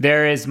come.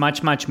 There is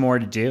much, much more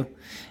to do.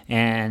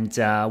 And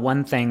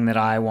one thing that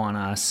I want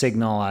to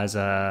signal as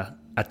a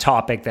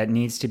topic that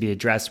needs to be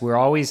addressed. We're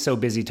always so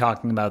busy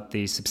talking about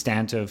the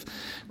substantive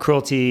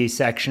cruelty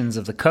sections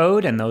of the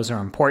code, and those are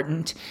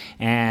important.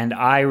 And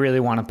I really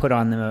want to put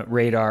on the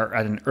radar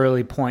at an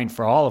early point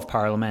for all of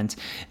Parliament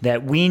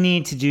that we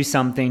need to do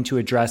something to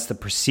address the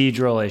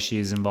procedural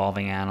issues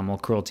involving animal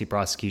cruelty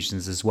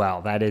prosecutions as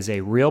well. That is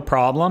a real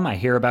problem. I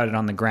hear about it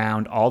on the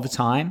ground all the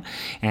time.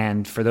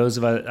 And for those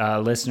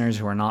of listeners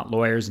who are not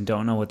lawyers and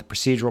don't know what the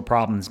procedural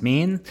problems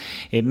mean,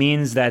 it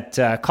means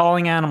that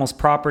calling animals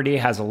property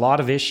has a lot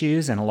of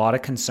issues and a lot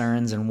of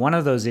concerns, and one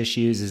of those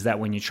issues is that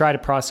when you try to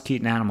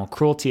prosecute an animal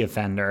cruelty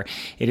offender,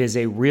 it is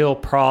a real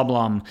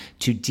problem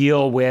to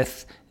deal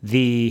with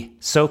the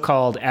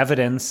so-called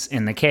evidence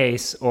in the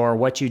case or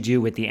what you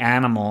do with the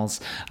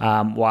animals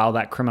while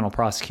that criminal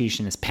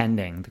prosecution is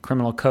pending. The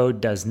criminal code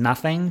does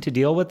nothing to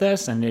deal with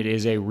this, and it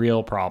is a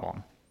real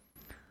problem.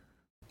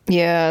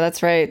 Yeah,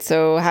 that's right.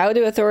 So how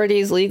do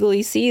authorities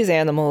legally seize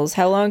animals?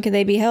 How long can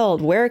they be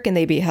held? Where can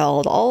they be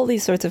held? All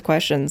these sorts of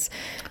questions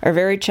are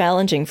very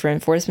challenging for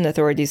enforcement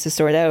authorities to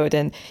sort out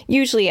and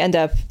usually end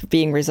up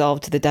being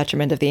resolved to the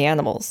detriment of the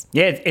animals.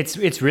 Yeah,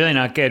 it's really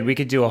not good. We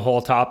could do a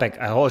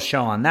whole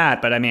show on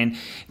that. But I mean,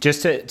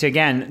 just to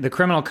again, the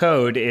criminal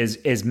code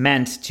is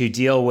meant to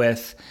deal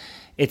with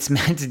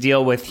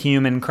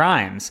human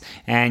crimes,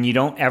 and you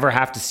don't ever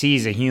have to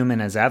seize a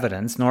human as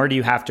evidence, nor do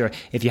you have to,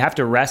 if you have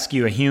to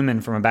rescue a human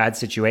from a bad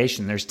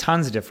situation, there's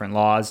tons of different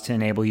laws to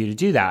enable you to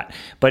do that.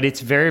 But it's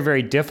very,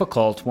 very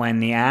difficult when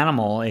the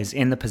animal is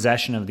in the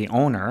possession of the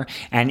owner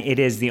and it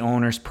is the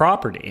owner's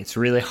property. It's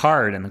really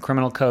hard, and the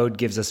criminal code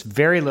gives us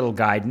very little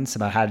guidance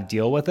about how to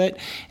deal with it,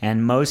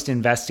 and most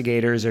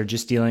investigators are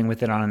just dealing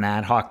with it on an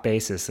ad hoc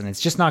basis, and it's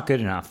just not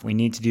good enough. We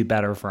need to do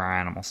better for our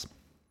animals.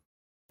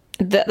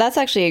 That's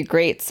actually a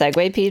great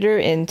segue, Peter,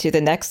 into the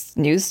next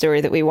news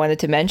story that we wanted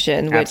to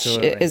mention, which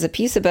is a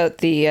piece about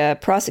the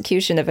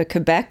prosecution of a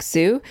Quebec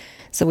zoo.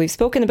 So we've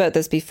spoken about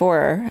this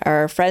before.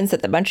 Our friends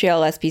at the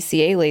Montreal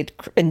SPCA laid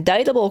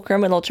indictable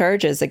criminal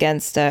charges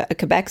against a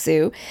Quebec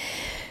zoo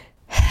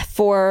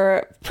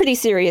for pretty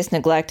serious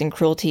neglect and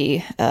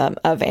cruelty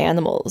of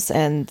animals.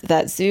 And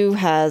that zoo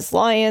has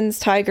lions,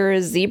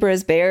 tigers,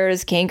 zebras,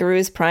 bears,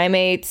 kangaroos,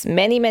 primates,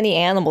 many, many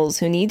animals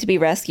who need to be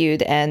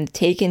rescued and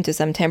taken to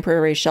some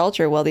temporary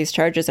shelter while these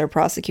charges are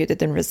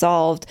prosecuted and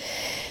resolved.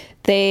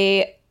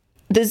 They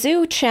The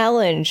zoo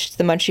challenged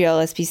the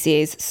Montreal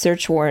SPCA's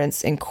search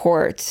warrants in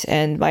court,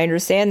 and my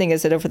understanding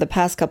is that over the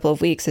past couple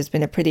of weeks, there's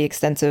been a pretty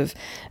extensive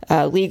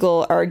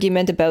legal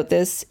argument about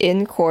this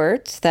in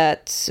court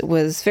that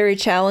was very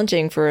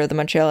challenging for the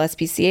Montreal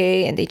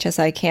SPCA and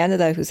HSI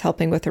Canada, who's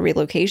helping with the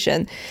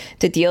relocation,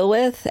 to deal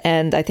with.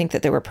 And I think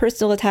that there were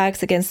personal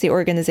attacks against the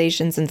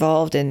organizations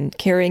involved in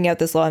carrying out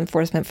this law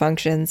enforcement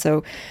function.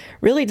 So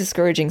really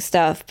discouraging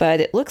stuff.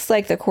 But it looks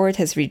like the court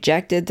has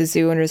rejected the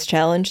zoo owner's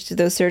challenge to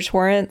those search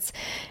warrants.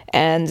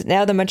 And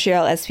now the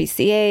Montreal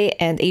SPCA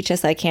and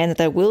HSI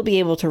Canada will be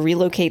able to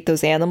relocate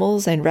those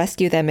animals and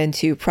rescue them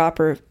into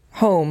proper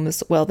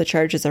homes while the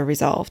charges are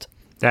resolved.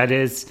 That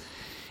is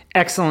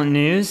excellent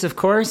news, of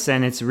course,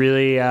 and it's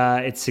really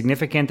it's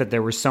significant that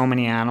there were so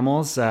many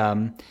animals.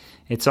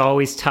 It's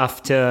always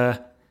tough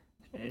to...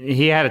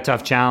 He had a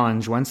tough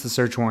challenge. Once the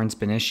search warrant's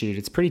been issued,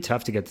 it's pretty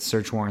tough to get the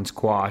search warrants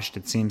quashed.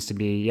 It seems to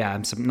be,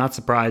 I'm not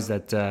surprised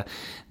that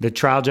the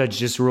trial judge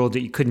just ruled that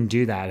you couldn't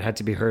do that. It had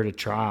to be heard at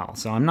trial.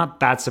 So I'm not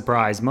that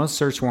surprised. Most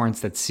search warrants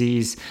that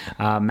seize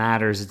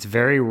matters, it's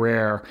very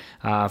rare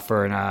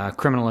for a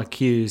criminal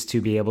accused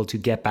to be able to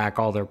get back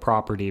all their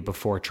property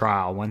before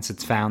trial. Once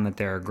it's found that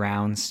there are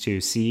grounds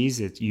to seize,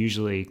 it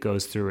usually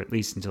goes through at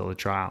least until the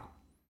trial.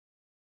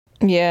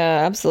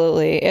 Yeah,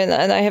 absolutely.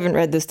 And I haven't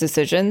read this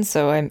decision,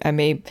 so I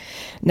may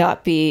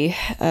not be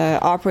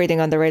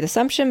operating on the right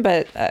assumption,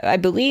 but I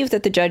believe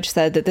that the judge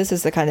said that this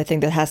is the kind of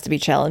thing that has to be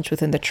challenged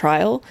within the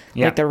trial.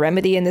 Yeah. Like the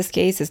remedy in this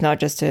case is not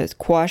just to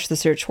quash the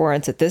search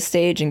warrants at this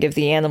stage and give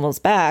the animals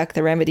back.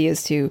 The remedy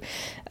is to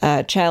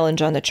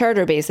challenge on a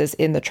charter basis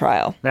in the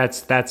trial.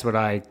 That's what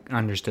I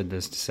understood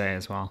this to say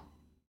as well.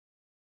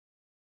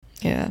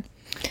 Yeah.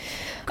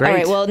 Great. All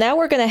right, well, now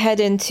we're going to head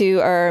into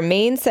our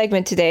main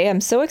segment today. I'm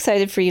so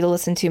excited for you to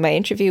listen to my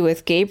interview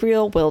with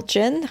Gabriel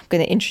Wildgen. I'm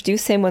going to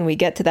introduce him when we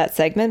get to that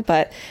segment,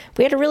 but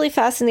we had a really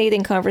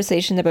fascinating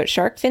conversation about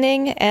shark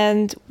finning,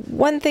 and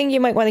one thing you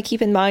might want to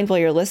keep in mind while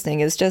you're listening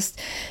is just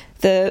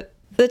the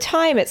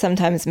time it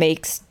sometimes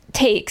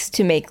takes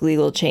to make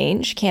legal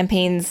change.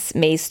 Campaigns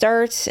may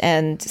start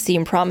and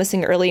seem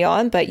promising early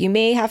on, but you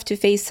may have to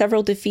face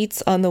several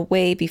defeats on the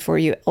way before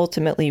you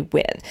ultimately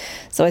win.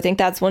 So I think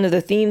that's one of the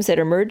themes that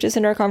emerges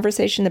in our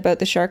conversation about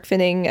the shark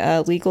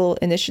finning legal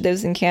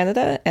initiatives in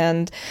Canada,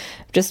 and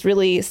just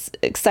really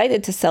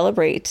excited to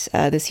celebrate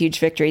this huge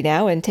victory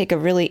now and take a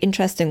really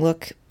interesting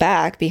look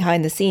back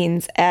behind the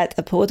scenes at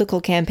a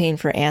political campaign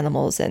for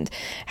animals and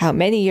how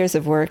many years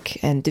of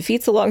work and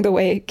defeats along the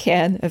way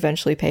can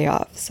eventually pay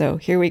off. So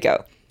here we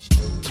go.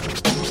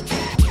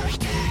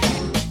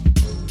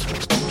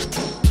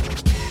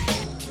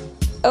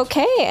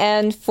 Okay,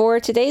 and for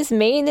today's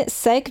main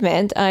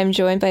segment, I'm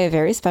joined by a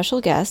very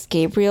special guest,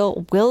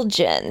 Gabriel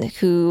Wildgen,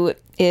 who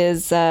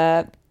is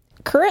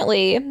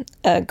currently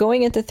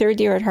going into third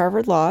year at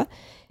Harvard Law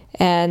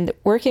and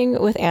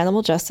working with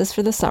animal justice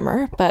for the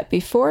summer. But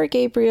before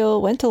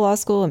Gabriel went to law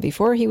school and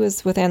before he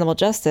was with animal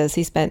justice,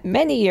 he spent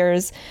many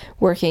years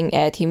working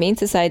at Humane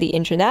Society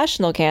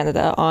International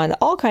Canada on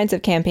all kinds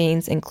of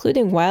campaigns,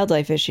 including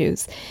wildlife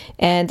issues,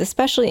 and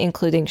especially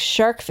including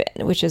shark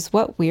fin, which is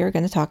what we are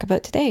going to talk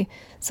about today.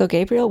 So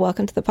Gabriel,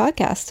 welcome to the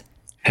podcast.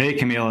 Hey,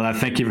 Camille.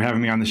 Thank you for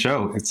having me on the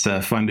show. It's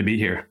fun to be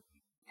here.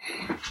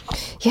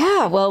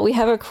 Yeah, well, we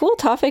have a cool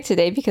topic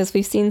today because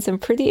we've seen some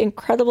pretty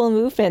incredible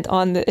movement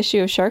on the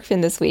issue of shark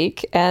fin this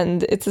week.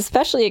 And it's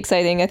especially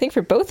exciting, I think,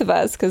 for both of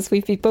us because we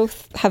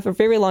both have a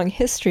very long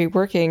history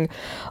working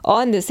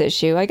on this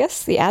issue. I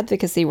guess the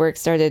advocacy work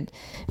started,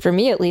 for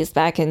me at least,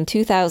 back in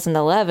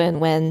 2011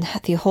 when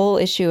the whole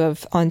issue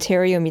of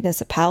Ontario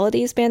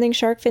municipalities banning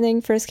shark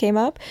finning first came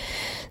up.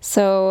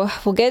 So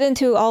we'll get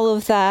into all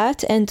of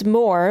that and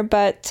more.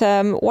 But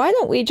why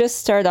don't we just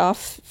start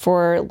off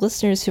for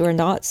listeners who are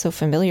not so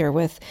familiar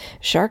with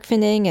shark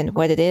finning and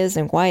what it is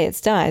and why it's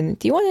done.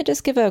 Do you want to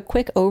just give a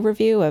quick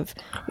overview of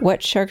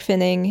what shark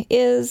finning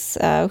is,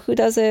 who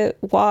does it,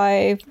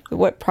 why,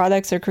 what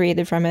products are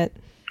created from it?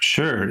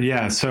 Sure.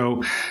 Yeah.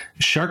 So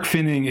shark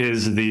finning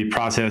is the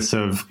process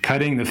of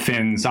cutting the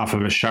fins off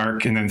of a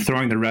shark and then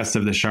throwing the rest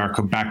of the shark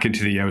back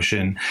into the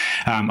ocean,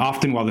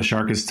 often while the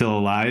shark is still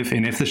alive.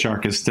 And if the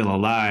shark is still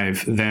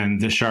alive, then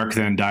the shark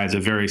then dies a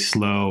very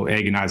slow,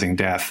 agonizing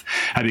death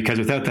because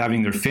without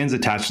having their fins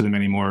attached to them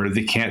anymore,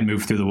 they can't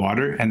move through the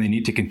water and they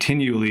need to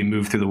continually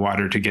move through the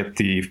water to get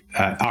the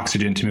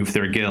oxygen to move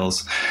through their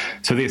gills.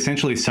 So they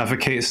essentially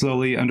suffocate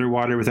slowly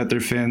underwater without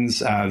their fins.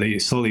 They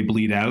slowly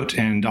bleed out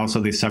and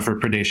also they suffer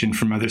predation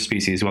from other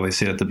species while they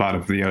sit at the bottom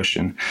of the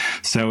ocean.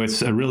 So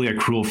it's really a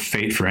cruel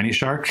fate for any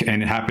shark,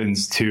 and it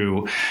happens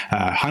to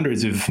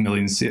hundreds of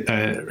millions,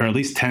 or at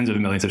least tens of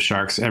millions of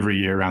sharks every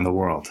year around the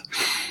world.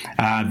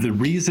 The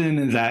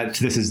reason that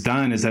this is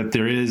done is that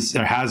there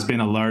has been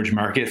a large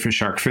market for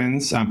shark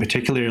fins,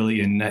 particularly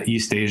in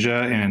East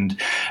Asia and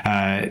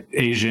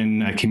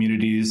Asian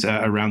communities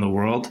around the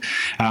world,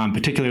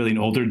 particularly in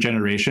older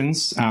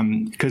generations.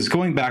 Because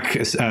going back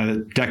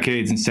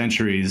decades and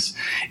centuries,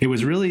 it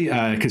was really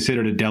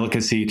considered a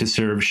delicacy to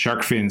serve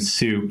shark fins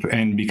soup.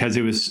 And because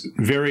it was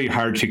very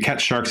hard to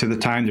catch sharks at the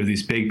time, they're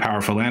these big,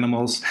 powerful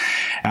animals.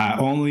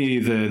 Only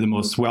the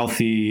most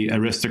wealthy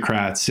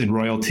aristocrats and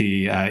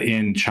royalty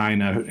in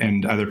China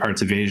and other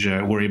parts of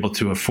Asia were able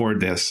to afford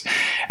this.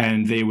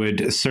 And they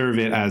would serve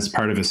it as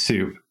part of a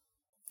soup,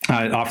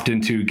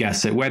 often to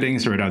guests at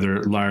weddings or at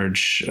other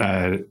large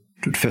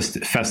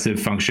festive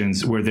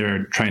functions where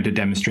they're trying to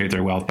demonstrate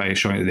their wealth by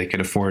showing that they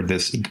could afford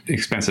this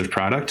expensive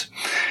product.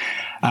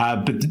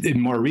 But in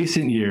more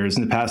recent years,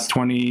 in the past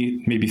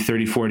 20, maybe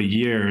 30, 40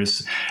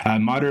 years,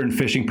 modern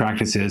fishing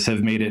practices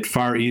have made it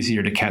far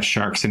easier to catch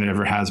sharks than it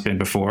ever has been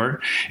before.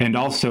 And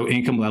also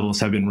income levels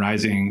have been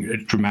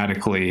rising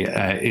dramatically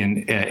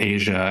in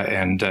Asia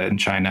and in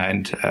China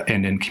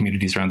and in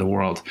communities around the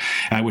world,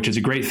 which is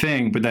a great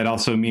thing. But that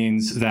also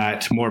means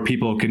that more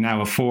people can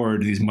now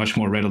afford these much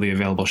more readily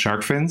available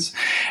shark fins.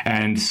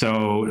 And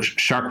so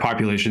shark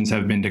populations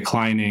have been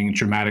declining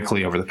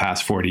dramatically over the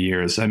past 40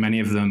 years, many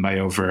of them by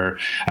over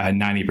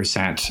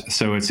 90%.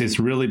 So it's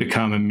really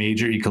become a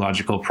major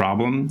ecological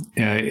problem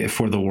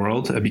for the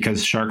world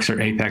because sharks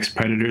are apex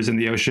predators in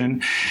the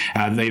ocean.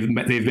 They've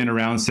been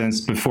around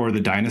since before the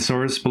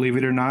dinosaurs, believe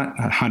it or not,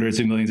 hundreds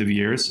of millions of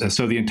years.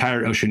 So the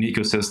entire ocean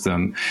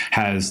ecosystem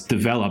has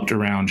developed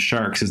around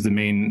sharks as the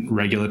main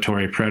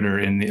regulatory predator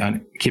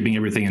in keeping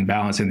everything in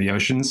balance in the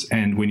oceans.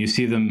 And when you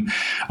see them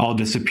all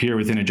disappear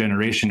within a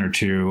generation or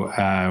two,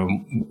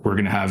 we're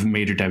going to have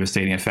major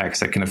devastating effects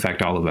that can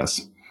affect all of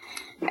us.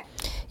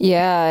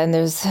 Yeah, and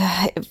there's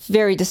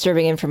very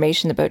disturbing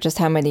information about just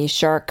how many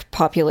shark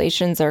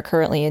populations are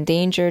currently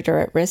endangered or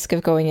at risk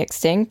of going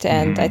extinct.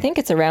 And I think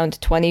it's around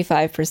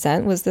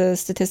 25% was the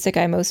statistic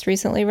I most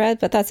recently read,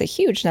 but that's a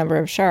huge number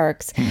of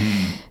sharks.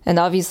 And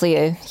obviously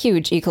a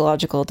huge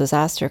ecological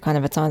disaster, kind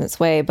of it's on its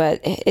way. But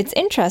it's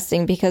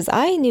interesting because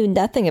I knew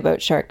nothing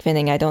about shark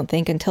finning, I don't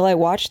think, until I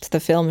watched the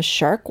film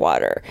Shark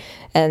Water.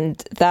 And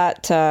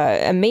that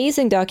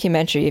amazing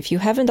documentary, if you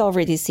haven't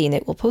already seen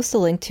it, we'll post a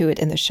link to it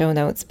in the show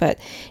notes. But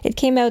it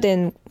came out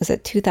in, was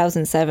it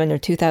 2007 or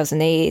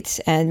 2008,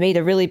 and made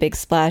a really big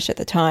splash at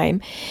the time.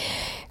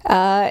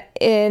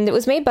 And it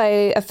was made by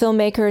a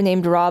filmmaker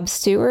named Rob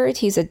Stewart.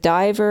 He's a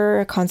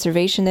diver, a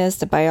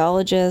conservationist, a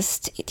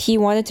biologist. He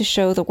wanted to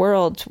show the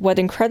world what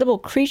incredible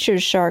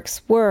creatures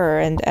sharks were,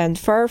 and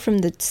far from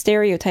the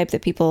stereotype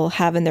that people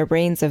have in their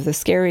brains of the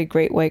scary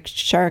great white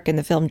shark in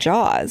the film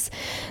Jaws.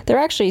 They're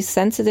actually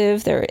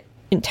sensitive, they're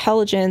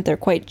intelligent, they're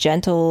quite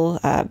gentle,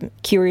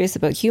 curious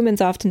about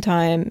humans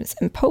oftentimes,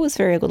 and pose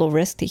very little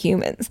risk to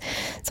humans.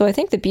 So I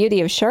think the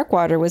beauty of Shark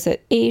Water was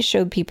that A,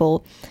 showed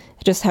people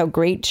just how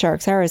great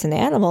sharks are as an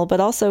animal, but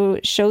also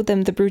showed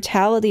them the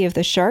brutality of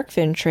the shark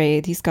fin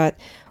trade. He's got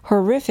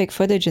horrific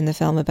footage in the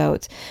film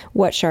about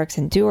what sharks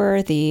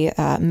endure, the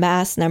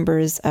mass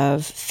numbers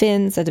of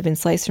fins that have been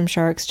sliced from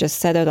sharks just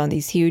set out on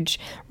these huge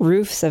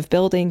roofs of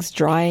buildings,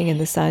 drying in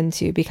the sun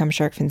to become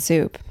shark fin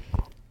soup.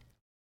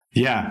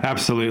 Yeah,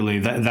 absolutely.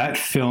 That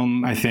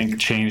film, I think,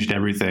 changed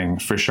everything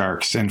for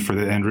sharks,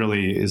 and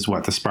really is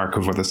what the spark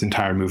of what this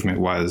entire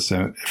movement was.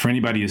 For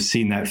anybody who's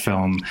seen that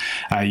film,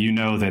 you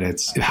know that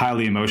it's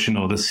highly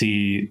emotional to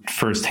see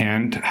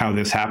firsthand how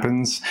this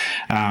happens,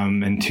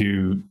 and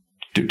to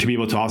be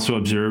able to also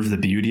observe the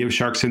beauty of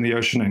sharks in the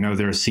ocean. I know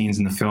there are scenes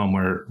in the film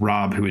where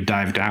Rob, who would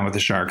dive down with the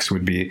sharks,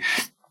 would be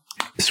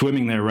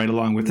swimming there right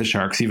along with the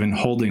sharks, even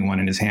holding one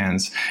in his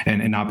hands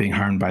and not being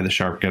harmed by the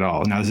shark at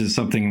all. Now, this is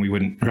something we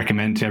wouldn't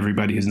recommend to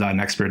everybody who's not an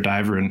expert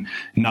diver and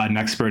not an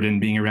expert in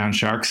being around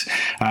sharks,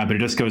 but it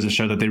just goes to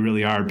show that they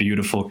really are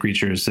beautiful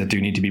creatures that do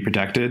need to be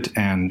protected,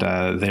 and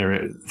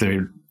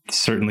they're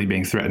certainly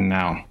being threatened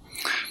now.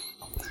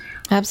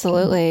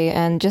 Absolutely.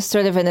 And just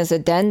sort of in his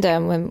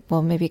addendum,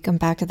 we'll maybe come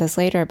back to this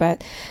later,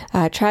 but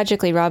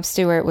tragically, Rob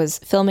Stewart was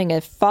filming a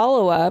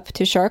follow-up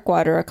to Shark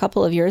Water a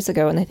couple of years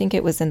ago, and I think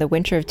it was in the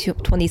winter of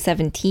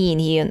 2017.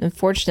 He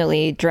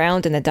unfortunately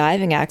drowned in a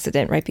diving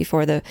accident right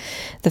before the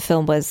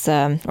film was,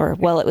 it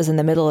was in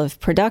the middle of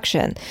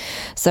production.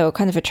 So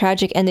kind of a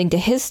tragic ending to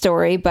his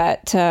story,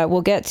 but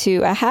we'll get to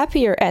a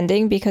happier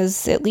ending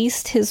because at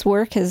least his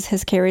work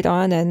has carried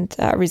on and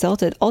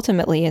resulted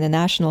ultimately in a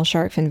national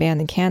shark fin ban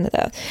in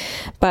Canada.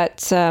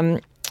 But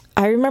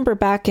I remember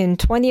back in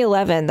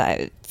 2011,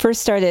 I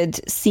first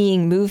started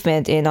seeing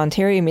movement in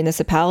Ontario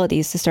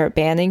municipalities to start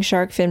banning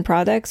shark fin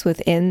products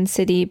within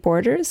city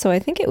borders. So I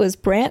think it was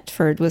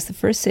Brantford was the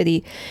first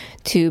city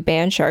to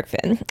ban shark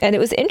fin. And it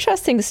was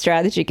interesting, the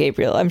strategy,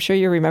 Gabriel. I'm sure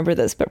you remember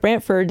this, but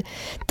Brantford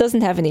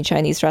doesn't have any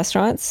Chinese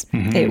restaurants.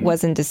 Mm-hmm. It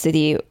wasn't a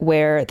city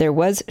where there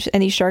was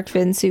any shark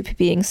fin soup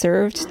being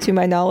served, to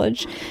my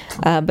knowledge.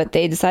 But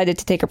they decided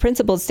to take a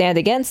principled stand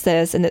against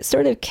this, and it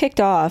sort of kicked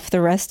off the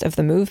rest of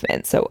the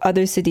movement. So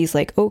other cities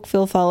like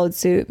Oakville followed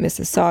suit,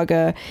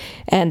 Mississauga,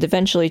 and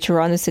eventually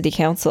Toronto City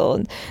Council.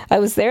 And I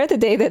was there the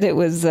day that it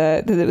was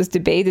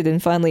debated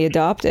and finally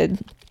adopted.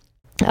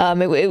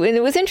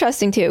 It was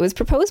interesting, too. It was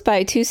proposed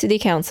by two city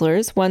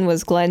councilors. One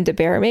was Glenn de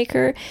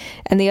Barramaker,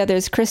 and the other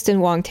is Kristen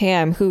Wong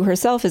Tam, who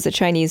herself is a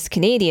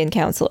Chinese-Canadian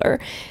councilor.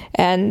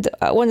 And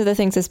one of the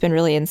things that's been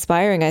really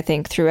inspiring, I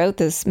think, throughout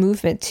this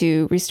movement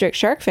to restrict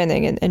shark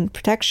finning and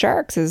protect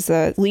sharks is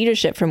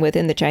leadership from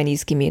within the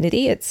Chinese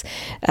community. It's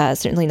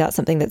certainly not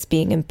something that's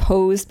being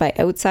imposed by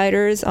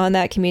outsiders on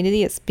that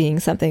community. It's being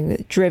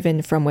something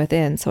driven from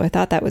within. So I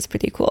thought that was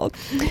pretty cool.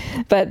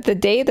 But the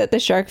day that the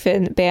shark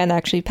fin ban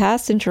actually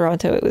passed in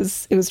Toronto, it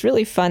was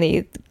really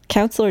funny.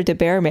 Councillor de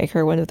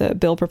Barramaker, one of the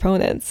bill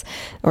proponents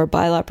or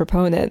bylaw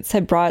proponents,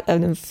 had brought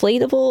an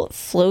inflatable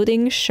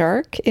floating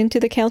shark into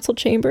the council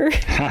chamber.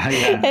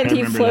 Yeah, and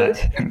he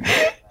floated.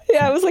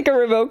 Yeah, it was like a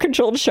remote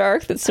controlled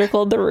shark that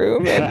circled the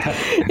room. And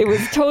it was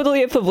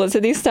totally a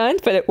publicity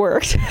stunt, but it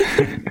worked.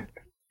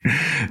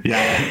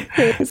 Yeah,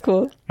 it was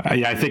cool.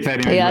 I think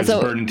that image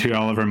was burned into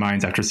all of our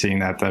minds after seeing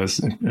that. That was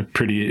a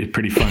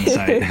pretty fun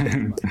sight.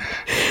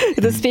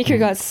 The speaker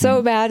got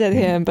so mad at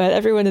him, but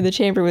everyone in the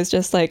chamber was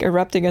just like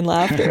erupting in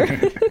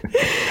laughter.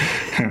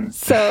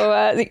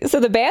 So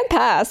the ban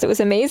passed. It was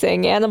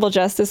amazing. Animal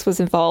justice was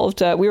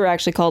involved. We were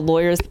actually called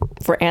lawyers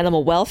for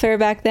animal welfare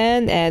back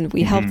then, and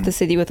we helped the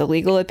city with a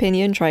legal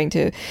opinion, trying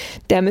to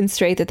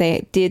demonstrate that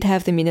they did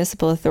have the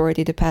municipal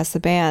authority to pass the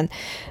ban.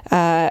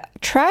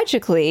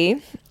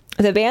 Tragically,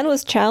 the ban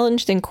was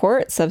challenged in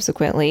court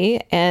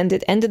subsequently, and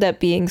it ended up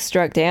being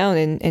struck down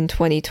in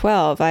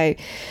 2012. I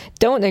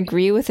don't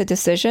agree with the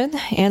decision.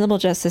 Animal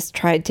Justice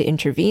tried to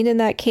intervene in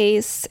that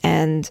case,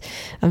 and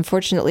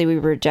unfortunately we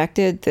were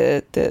rejected.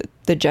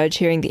 The judge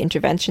hearing the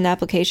intervention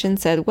application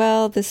said,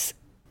 well, this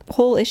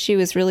whole issue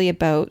is really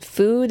about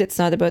food. It's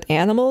not about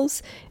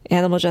animals.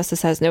 Animal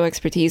Justice has no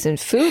expertise in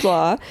food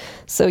law,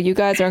 so you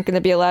guys aren't going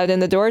to be allowed in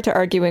the door to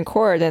argue in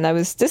court. And I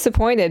was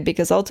disappointed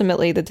because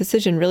ultimately the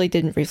decision really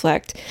didn't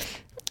reflect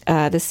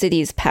the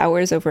city's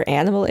powers over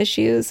animal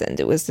issues, and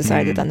it was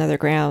decided on other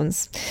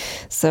grounds.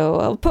 So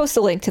I'll post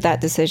a link to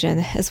that decision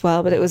as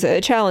well. But it was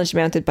a challenge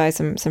mounted by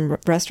some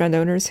restaurant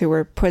owners who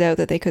were put out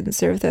that they couldn't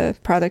serve the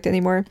product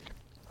anymore.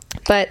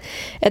 But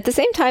at the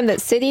same time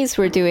that cities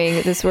were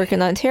doing this work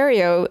in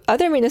Ontario,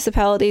 other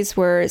municipalities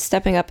were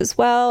stepping up as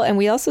well, and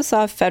we also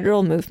saw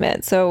federal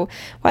movement. So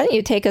why don't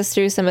you take us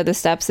through some of the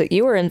steps that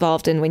you were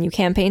involved in when you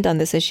campaigned on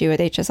this issue at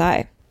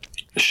HSI?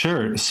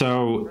 Sure.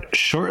 So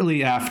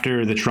shortly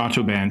after the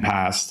Toronto ban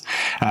passed,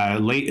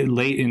 late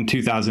in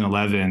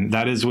 2011,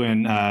 that is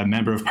when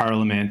Member of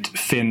Parliament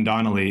Finn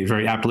Donnelly,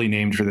 very aptly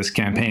named for this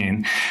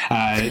campaign,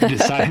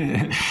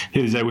 decided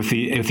he was with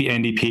the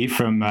NDP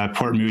from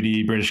Port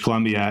Moody, British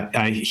Columbia.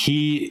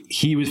 He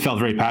felt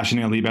very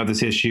passionately about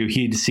this issue.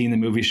 He'd seen the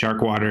movie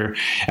Sharkwater.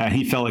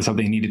 He felt like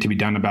something needed to be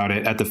done about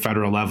it at the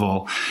federal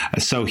level.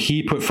 So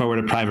he put forward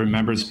a private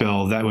member's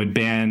bill that would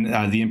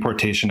ban the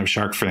importation of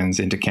shark fins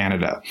into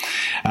Canada.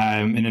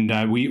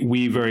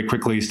 We very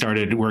quickly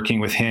started working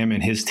with him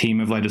and his team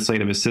of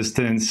legislative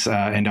assistants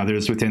and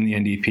others within the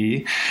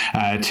NDP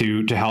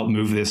to help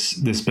move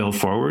this bill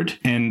forward.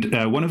 And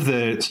one of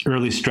the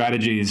early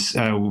strategies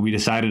we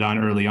decided on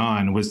early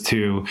on was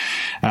to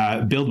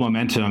build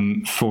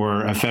momentum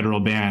for a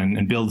federal ban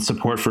and build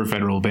support for a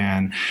federal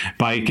ban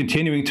by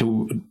continuing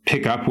to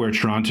pick up where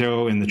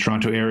Toronto and the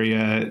Toronto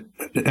area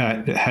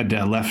had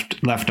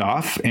left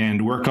off,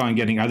 and work on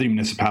getting other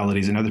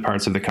municipalities in other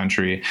parts of the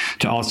country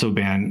to also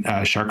ban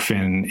shark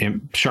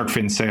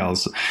fin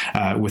sales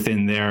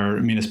within their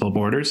municipal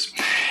borders.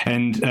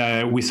 And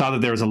we saw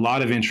that there was a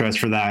lot of interest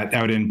for that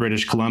out in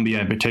British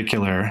Columbia in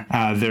particular.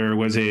 There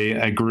was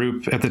a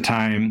group at the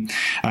time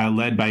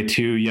led by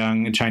two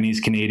young Chinese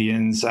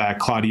Canadians,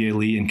 Claudia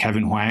Lee and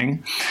Kevin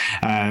Huang,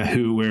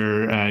 who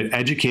were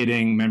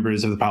educating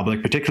members of the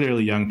public,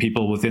 particularly young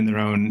people within their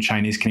own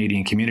Chinese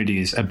Canadian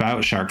communities,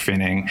 about shark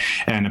finning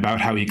and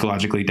about how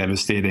ecologically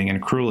devastating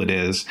and cruel it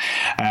is.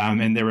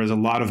 And there was a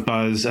lot of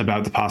buzz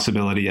about the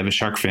possibility of a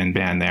shark fin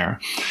ban there.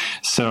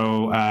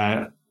 So,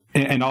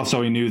 and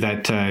also we knew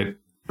that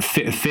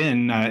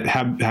Finn,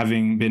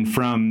 having been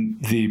from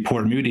the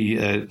Port Moody,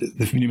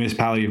 the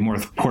municipality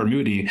of Port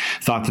Moody,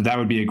 thought that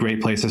would be a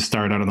great place to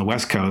start out on the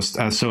West Coast.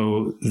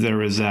 So there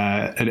was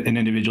an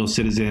individual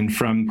citizen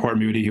from Port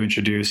Moody who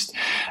introduced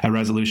a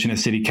resolution at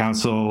City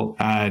Council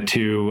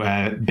to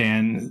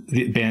ban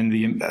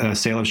the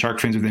sale of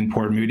shark fins within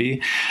Port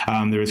Moody.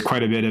 There was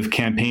quite a bit of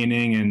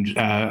campaigning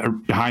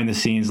and behind the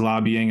scenes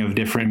lobbying of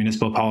different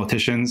municipal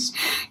politicians.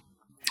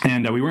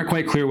 And we weren't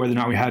quite clear whether or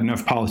not we had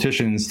enough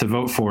politicians to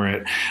vote for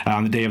it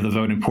on the day of the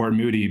vote in Port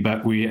Moody.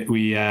 But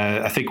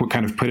I think what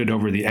kind of put it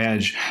over the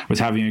edge was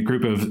having a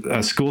group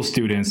of school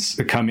students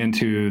come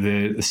into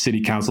the city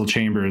council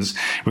chambers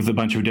with a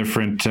bunch of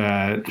different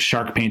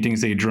shark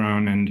paintings they'd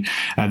drawn. And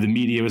the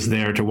media was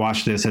there to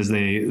watch this as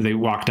they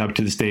walked up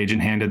to the stage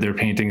and handed their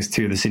paintings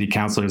to the city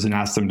councilors and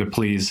asked them to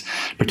please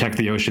protect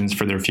the oceans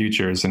for their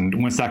futures.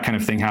 And once that kind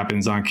of thing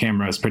happens on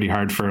camera, it's pretty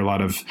hard for a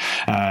lot of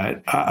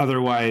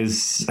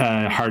otherwise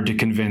hard to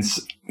convince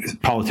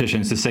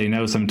politicians to say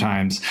no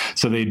sometimes.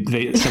 So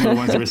some of the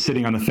ones that were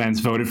sitting on the fence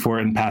voted for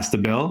it and passed the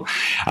bill.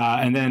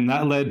 And then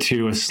that led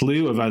to a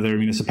slew of other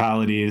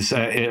municipalities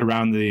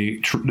around the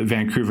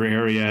Vancouver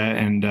area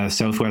and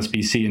southwest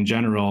BC in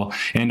general,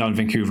 and on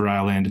Vancouver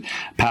Island,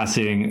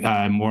 passing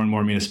more and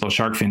more municipal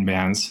shark fin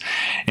bans.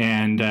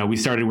 And we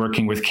started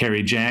working with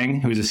Carrie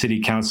Jiang, who's a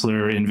city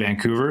councillor in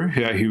Vancouver,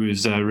 who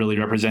is really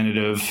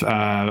representative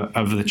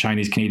of the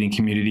Chinese Canadian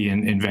community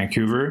in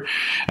Vancouver.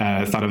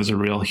 Thought I was a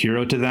real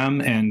hero to them.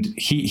 And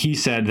he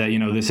said that,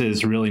 this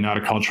is really not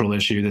a cultural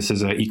issue. This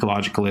is an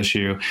ecological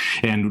issue,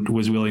 and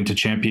was willing to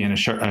champion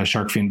a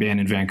shark fin ban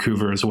in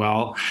Vancouver as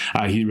well.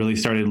 He really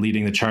started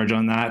leading the charge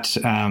on that.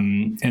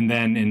 And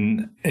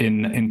then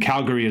in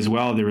Calgary as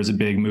well, there was a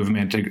big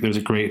movement. There's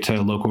a great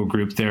local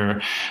group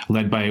there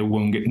led by a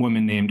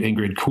woman named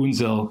Ingrid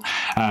Kunzel,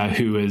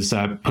 who is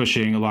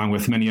pushing, along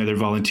with many other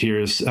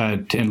volunteers,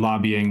 and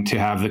lobbying to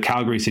have the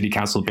Calgary City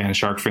Council ban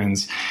shark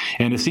fins.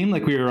 And it seemed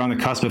like we were on the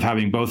cusp of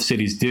having both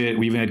cities do it.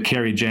 We even had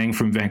Carrie Jiang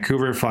from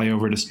Vancouver fly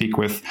over to speak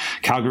with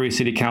Calgary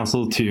City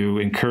Council to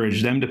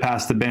encourage them to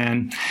pass the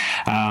ban.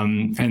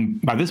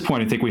 And by this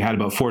point, I think we had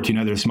about 14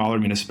 other smaller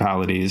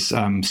municipalities,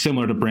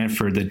 similar to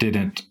Brantford, that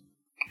didn't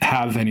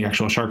have any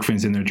actual shark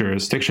fins in their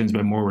jurisdictions,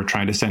 but more were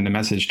trying to send a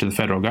message to the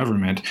federal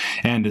government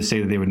and to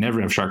say that they would never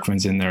have shark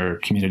fins in their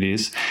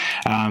communities.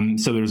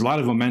 So there's a lot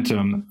of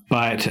momentum,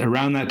 but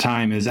around that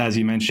time, as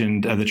you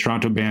mentioned, the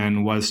Toronto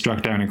ban was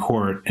struck down in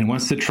court. And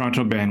once the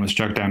Toronto ban was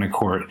struck down in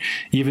court,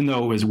 even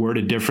though it was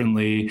worded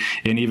differently,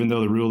 and even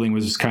though the ruling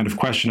was kind of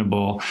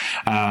questionable,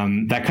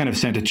 that kind of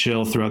sent a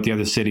chill throughout the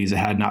other cities that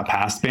had not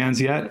passed bans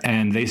yet.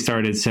 And they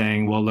started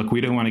saying, well, look,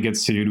 we don't want to get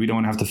sued. We don't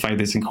want to have to fight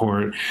this in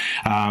court.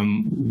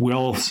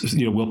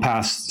 We'll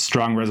pass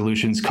strong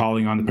resolutions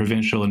calling on the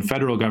provincial and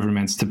federal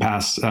governments to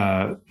pass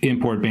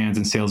import bans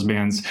and sales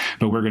bans,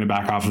 but we're going to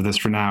back off of this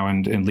for now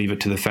and leave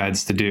it to the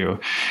feds to do.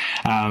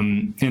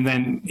 And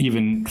then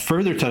even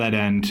further to that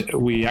end,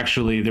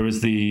 there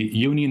was the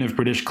Union of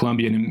British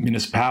Columbia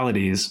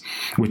Municipalities,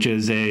 which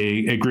is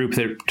a group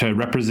that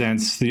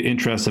represents the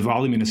interests of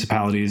all the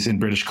municipalities in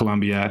British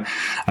Columbia.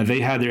 They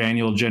had their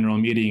annual general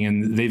meeting,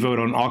 and they vote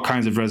on all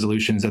kinds of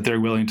resolutions that they're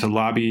willing to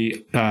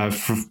lobby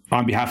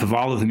on behalf of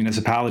all of the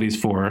municipalities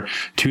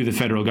to the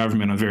federal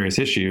government on various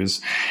issues.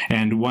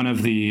 And one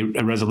of the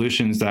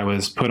resolutions that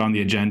was put on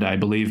the agenda, I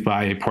believe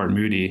by Port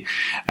Moody,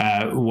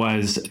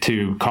 was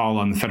to call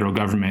on the federal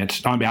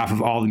government on behalf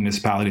of all the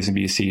municipalities in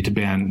BC to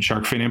ban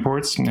shark fin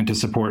imports and to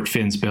support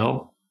Finn's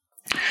bill.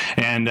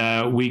 And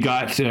we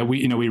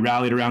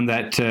rallied around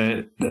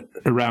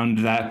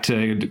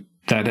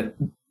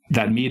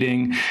that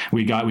meeting.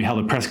 We held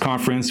a press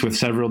conference with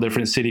several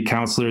different city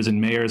councillors and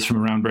mayors from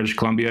around British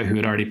Columbia who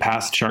had already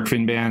passed shark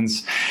fin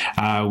bans.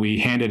 We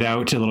handed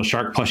out little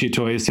shark plushie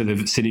toys to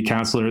the city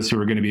councillors who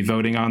were going to be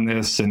voting on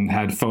this, and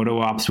had photo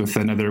ops with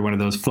another one of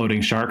those floating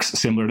sharks,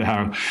 similar to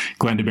how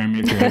Glenda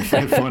Bermuker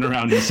had flown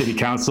around the city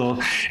council,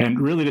 and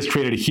really just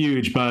created a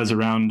huge buzz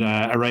around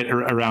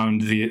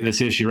this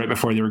issue right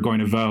before they were going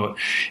to vote.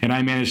 And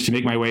I managed to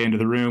make my way into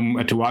the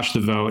room to watch the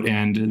vote,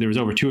 and there was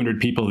over 200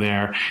 people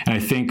there, and I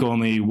think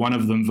only one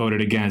of them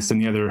voted against,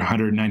 and the other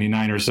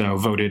 199 or so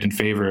voted in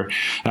favor.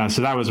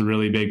 So that was a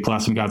really big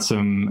plus, and got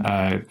some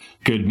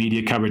good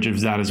media coverage of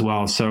that as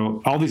well.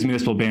 So all these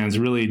municipal bans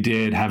really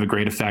did have a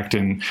great effect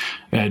in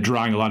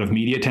drawing a lot of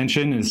media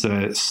attention. It's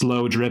a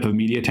slow drip of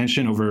media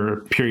attention over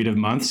a period of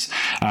months,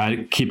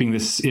 keeping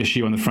this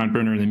issue on the front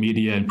burner in the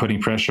media and putting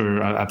pressure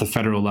at the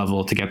federal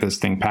level to get this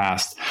thing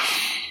passed.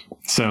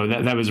 So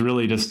that was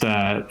really just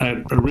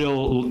a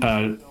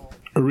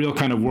real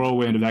kind of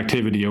whirlwind of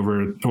activity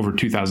over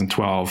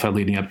 2012,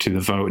 leading up to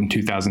the vote in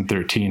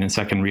 2013 and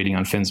second reading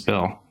on Finn's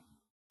bill.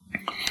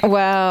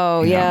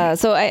 Wow. Yeah.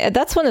 So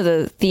that's one of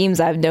the themes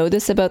I've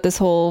noticed about this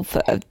whole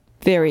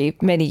very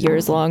many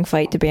years long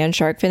fight to ban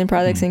shark fin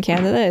products in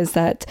Canada, is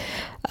that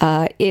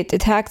it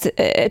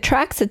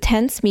attracts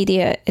intense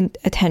media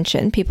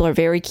attention. People are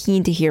very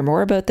keen to hear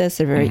more about this.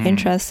 They're very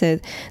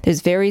interested. There's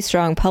very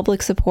strong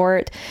public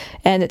support,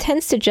 and it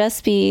tends to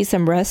just be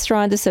some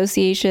restaurant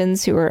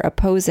associations who are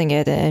opposing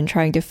it and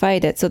trying to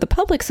fight it. So the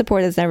public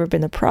support has never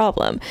been a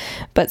problem,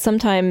 but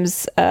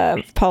sometimes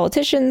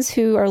politicians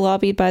who are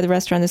lobbied by the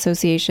restaurant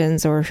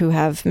associations or who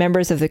have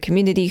members of the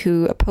community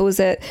who oppose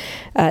it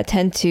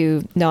tend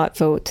to not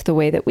vote the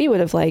way that we would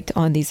have liked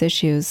on these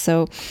issues.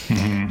 So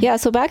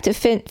so back to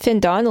Finn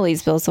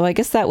Donnelly's bill. So I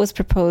guess that was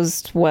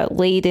proposed,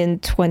 late in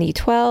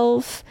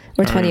 2012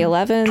 or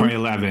 2011?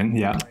 2011,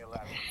 yeah.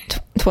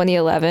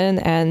 2011,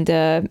 and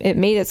it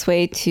made its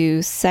way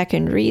to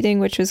second reading,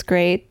 which was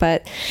great.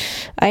 But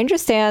I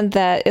understand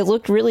that it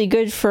looked really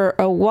good for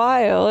a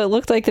while. It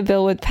looked like the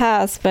bill would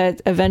pass,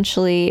 but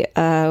eventually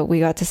we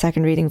got to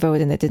second reading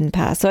vote and it didn't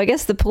pass. So I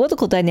guess the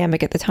political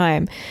dynamic at the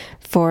time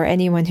for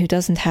anyone who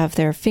doesn't have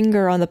their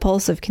finger on the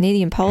pulse of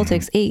Canadian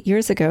politics 9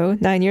 years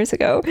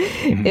ago,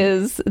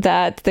 is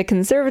that the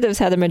Conservatives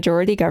had a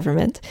majority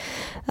government.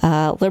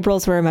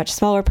 Liberals were a much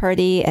smaller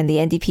party, and the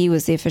NDP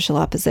was the official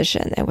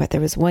opposition. And there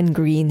was one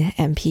Green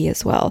MP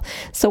as well.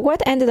 So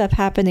what ended up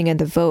happening in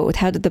the vote?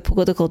 How did the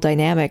political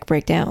dynamic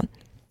break down?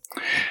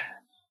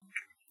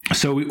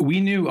 So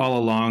we knew all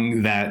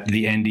along that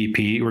the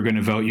NDP were going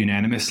to vote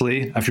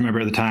unanimously. If you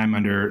remember at the time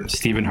under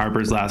Stephen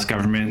Harper's last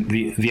government,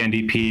 the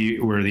NDP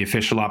were the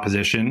official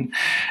opposition,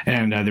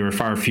 and there were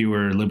far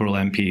fewer Liberal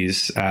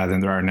MPs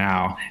than there are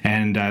now.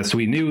 And so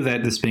we knew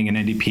that this being an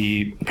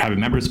NDP private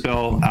members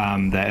bill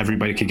that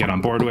everybody could get on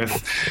board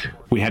with.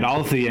 We had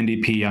all of the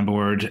NDP on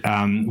board.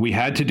 We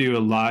had to do a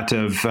lot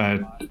of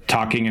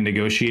talking and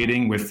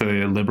negotiating with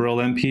the Liberal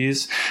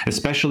MPs,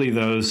 especially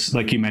those,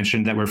 like you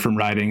mentioned, that were from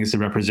ridings that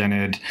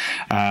represented,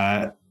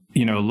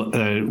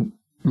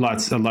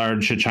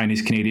 large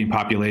Chinese Canadian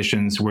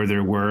populations where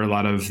there were a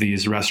lot of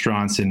these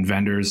restaurants and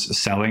vendors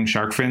selling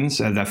shark fins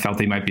that felt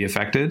they might be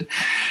affected.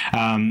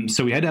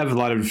 So we had to have a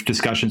lot of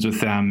discussions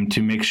with them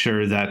to make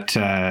sure that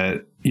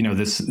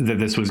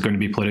this was going to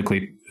be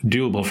politically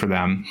doable for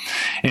them.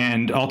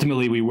 And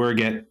ultimately, we were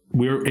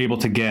able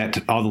to get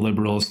all the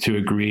Liberals to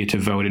agree to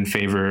vote in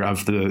favor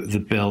of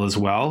the bill as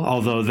well.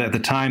 Although at the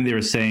time they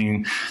were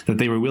saying that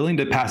they were willing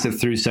to pass it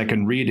through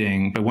second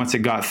reading, but once it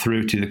got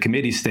through to the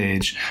committee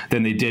stage,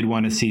 then they did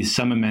want to see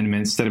some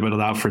amendments that would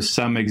allow for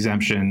some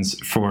exemptions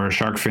for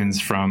shark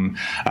fins from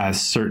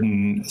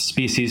certain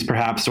species,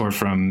 perhaps, or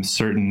from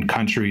certain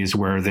countries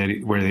where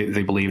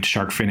they believed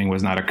shark finning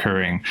was not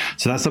occurring.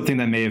 So that's something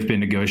that may have been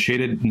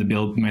negotiated, and the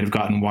bill might have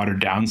gotten watered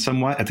down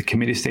somewhat at the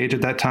committee stage at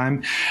that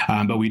time.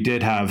 But we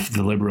did have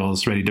the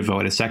Liberals ready to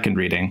vote a second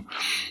reading.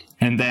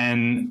 And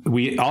then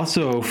we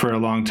also, for a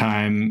long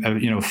time,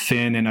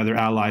 Finn and other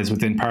allies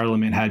within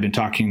Parliament had been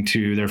talking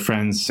to their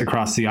friends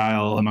across the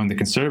aisle among the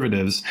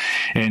Conservatives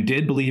and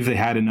did believe they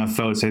had enough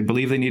votes. I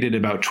believe they needed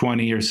about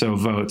 20 or so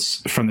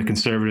votes from the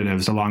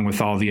Conservatives, along with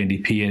all the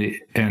NDP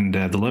and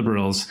the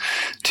Liberals,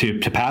 to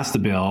pass the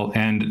bill.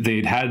 And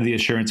they'd had the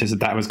assurances that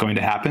that was going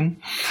to happen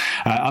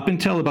up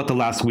until about the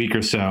last week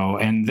or so.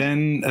 And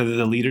then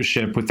the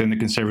leadership within the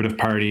Conservative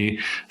Party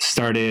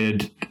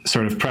started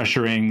sort of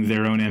pressuring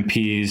their own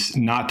MPs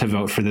not to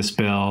vote for this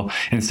bill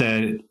and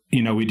said,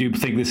 we do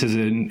think this is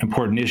an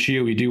important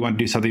issue. We do want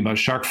to do something about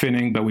shark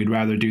finning, but we'd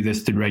rather do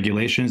this through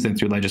regulations than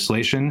through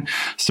legislation.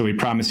 So we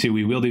promise you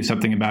we will do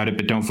something about it,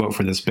 but don't vote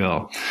for this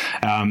bill.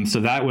 So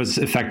that was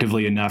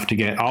effectively enough to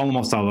get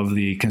almost all of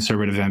the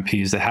Conservative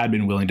MPs that had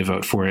been willing to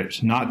vote for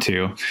it not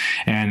to.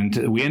 And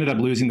we ended up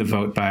losing the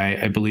vote by,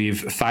 I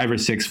believe, 5 or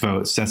 6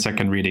 votes at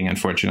second reading,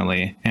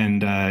 unfortunately.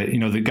 And,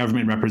 the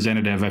government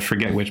representative, I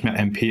forget which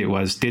MP it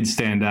was, did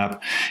stand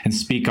up and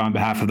speak on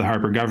behalf of the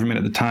Harper government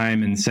at the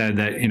time and said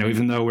that,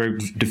 even though we're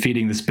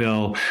defeating this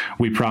bill,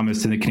 we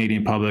promised to the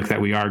Canadian public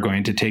that we are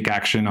going to take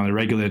action on the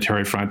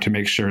regulatory front to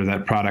make sure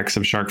that products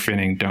of shark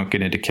finning don't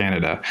get into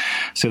Canada.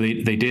 So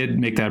they did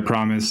make that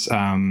promise, but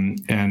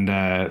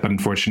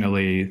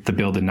unfortunately the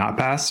bill did not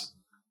pass.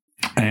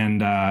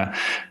 And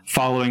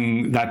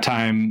following that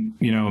time,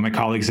 my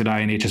colleagues at I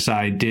and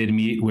HSI did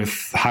meet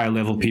with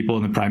high-level people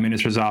in the Prime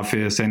Minister's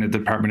office and at the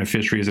Department of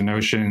Fisheries and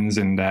Oceans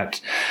and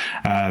at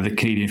the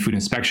Canadian Food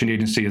Inspection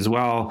Agency as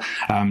well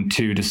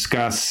to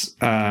discuss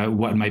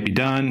what might be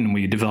done. And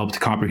we developed a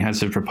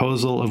comprehensive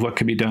proposal of what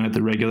could be done at the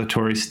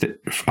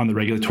on the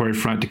regulatory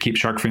front to keep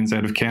shark fins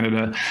out of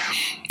Canada.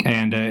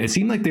 And it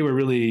seemed like they were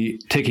really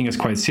taking us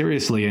quite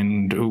seriously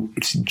and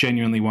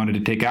genuinely wanted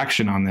to take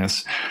action on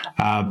this.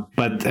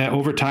 But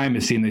over time,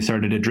 it seemed they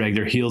started to drag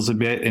their heels a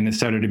bit, and it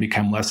started to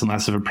become less and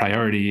less of a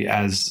priority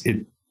as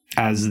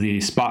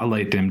the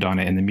spotlight dimmed on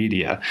it in the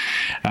media.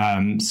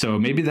 So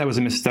maybe that was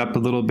a misstep a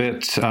little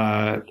bit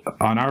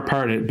on our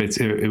part.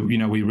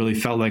 We really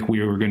felt like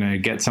we were going to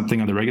get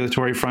something on the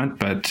regulatory front,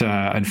 but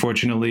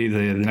unfortunately,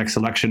 the next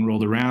election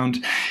rolled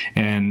around,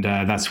 and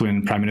that's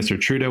when Prime Minister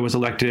Trudeau was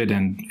elected,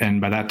 and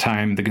by that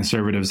time, the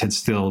Conservatives had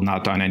still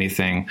not done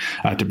anything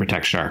to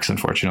protect sharks,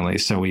 unfortunately.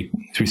 So we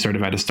sort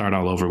of had to start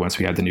all over once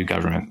we had the new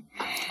government.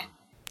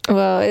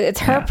 Well,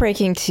 it's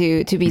heartbreaking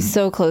to be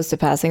so close to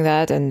passing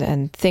that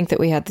and think that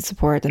we had the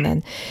support and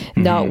then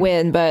not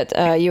win. But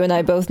you and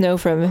I both know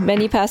from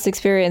many past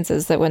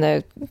experiences that when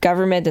a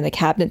government and a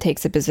cabinet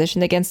takes a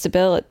position against a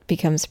bill, it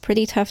becomes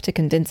pretty tough to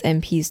convince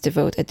MPs to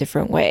vote a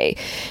different way.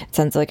 It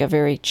sounds like a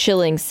very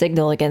chilling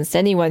signal against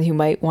anyone who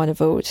might want to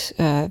vote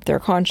their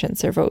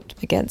conscience or vote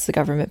against the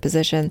government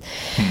position.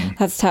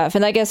 That's tough.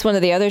 And I guess one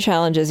of the other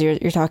challenges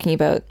you're talking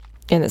about,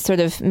 and it sort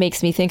of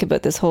makes me think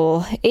about this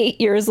whole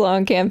 8 years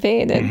long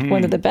campaign. And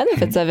one of the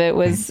benefits of it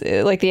was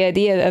like the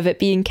idea of it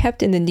being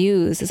kept in the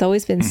news has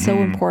always been so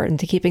important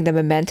to keeping the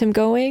momentum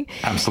going.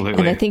 Absolutely.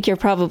 And I think you're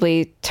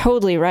probably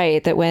totally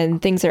right that when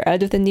things are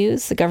out of the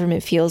news, the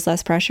government feels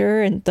less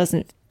pressure and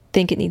doesn't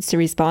think it needs to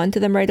respond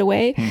to them right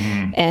away.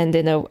 And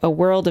in a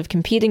world of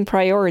competing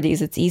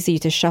priorities, it's easy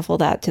to shuffle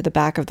that to the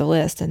back of the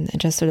list and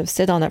just sort of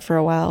sit on it for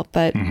a while.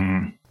 But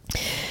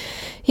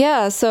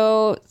Yeah,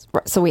 so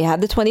we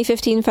had the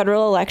 2015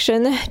 federal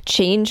election,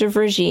 change of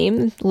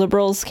regime.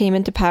 Liberals came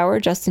into power.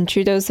 Justin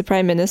Trudeau's the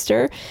prime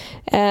minister.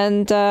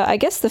 And I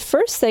guess the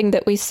first thing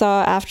that we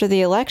saw after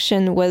the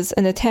election was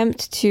an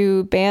attempt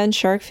to ban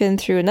shark fin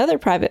through another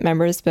private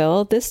member's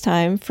bill, this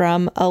time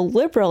from a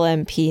Liberal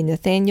MP,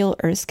 Nathaniel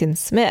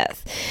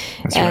Erskine-Smith.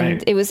 That's and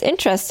right. It was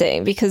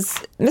interesting because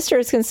Mr.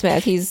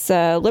 Erskine-Smith, he's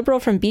a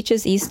Liberal from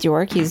Beaches, East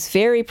York. He's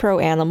very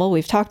pro-animal.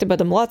 We've talked about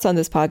him lots on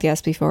this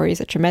podcast before.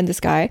 He's a tremendous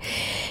guy.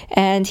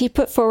 And he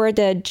put forward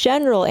a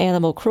general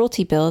animal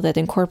cruelty bill that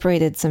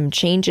incorporated some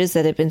changes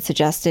that had been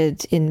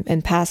suggested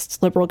in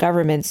past Liberal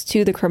governments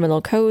to the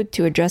criminal code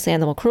to address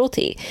animal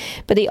cruelty.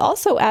 But he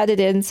also added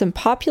in some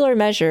popular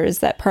measures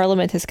that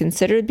Parliament has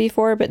considered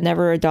before but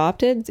never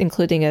adopted,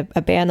 including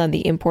a ban on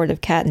the import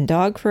of cat and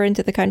dog fur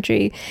into the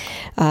country,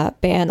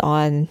 ban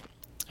on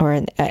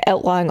or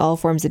outlawing all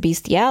forms of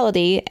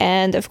bestiality,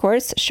 and of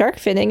course, shark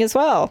finning as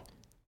well.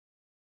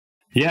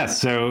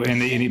 Yes,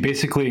 and he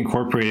basically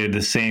incorporated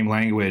the same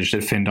language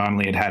that Finn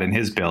Donnelly had in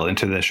his bill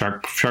into the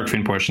shark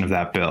fin portion of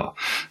that bill.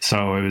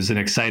 So it was an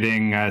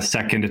exciting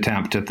second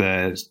attempt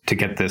to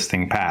get this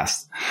thing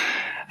passed.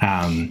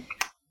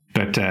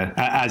 But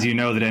as you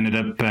know, that ended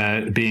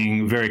up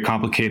being very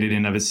complicated in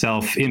and of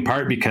itself, in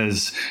part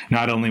because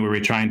not only were we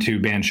trying to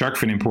ban shark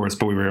fin imports,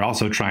 but we were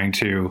also trying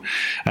to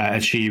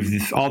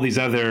achieve all these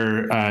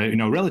other,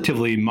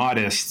 relatively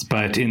modest,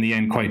 but in the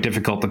end quite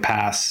difficult to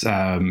pass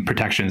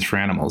protections for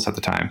animals at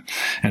the time,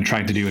 and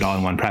trying to do it all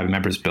in one private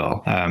member's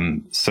bill.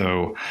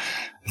 So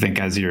I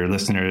think, as your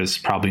listeners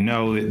probably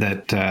know,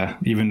 that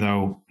even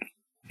though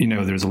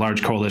there's a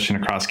large coalition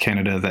across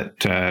Canada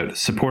that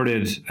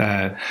supported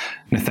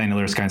Nathaniel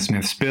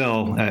Erskine-Smith's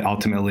bill.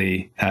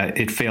 Ultimately,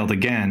 it failed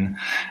again.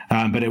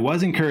 But it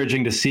was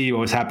encouraging to see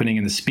what was happening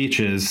in the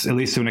speeches, at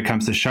least when it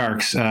comes to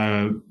sharks,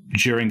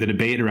 during the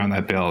debate around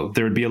that bill.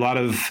 There would be a lot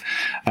of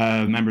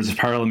members of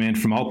Parliament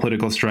from all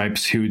political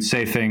stripes who would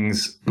say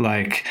things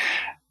like,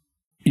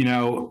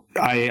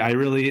 I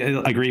really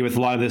agree with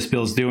a lot of this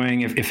bill's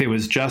doing. If it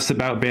was just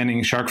about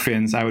banning shark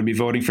fins, I would be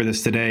voting for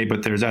this today.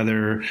 But there's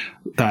other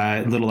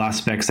little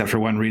aspects that for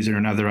one reason or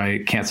another, I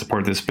can't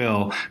support this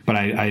bill. But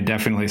I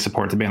definitely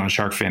support the ban on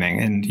shark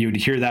finning. And you'd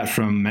hear that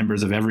from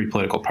members of every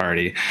political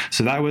party.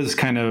 So that was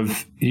kind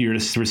of,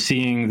 we're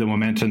seeing the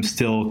momentum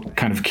still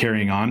kind of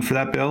carrying on for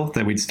that bill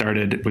that we'd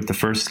started with the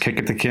first kick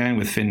at the can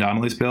with Finn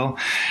Donnelly's bill.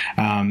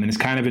 And it's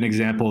kind of an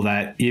example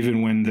that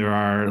even when there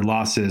are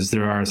losses,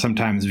 there are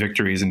sometimes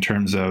victories in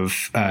terms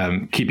of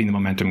keeping the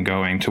momentum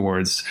going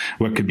towards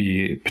what could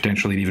be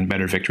potentially an even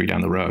better victory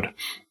down the road.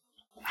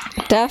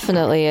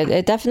 Definitely.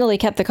 It definitely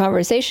kept the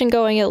conversation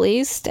going, at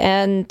least.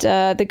 And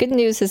the good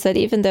news is that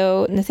even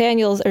though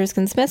Nathaniel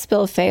Erskine-Smith's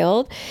bill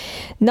failed,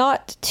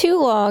 not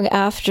too long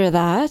after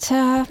that,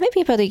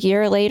 maybe about a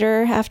year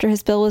later after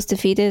his bill was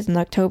defeated in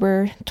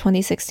October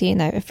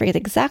 2016, I forget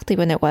exactly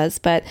when it was,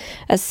 but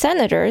a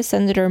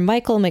Senator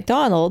Michael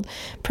McDonald,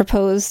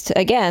 proposed,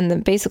 again,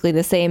 basically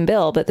the same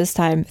bill, but this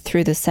time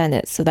through the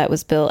Senate. So that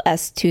was Bill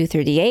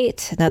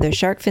S-238, another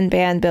shark fin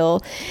ban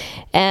bill.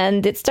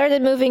 And it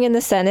started moving in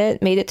the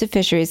Senate, made it to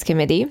Fisheries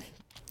Committee,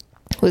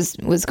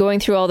 was going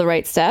through all the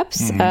right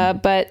steps,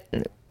 but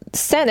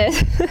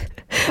Senate,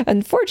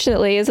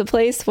 unfortunately, is a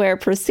place where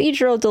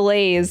procedural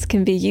delays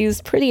can be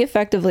used pretty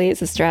effectively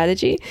as a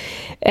strategy.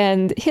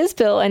 And his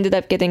bill ended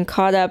up getting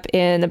caught up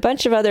in a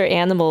bunch of other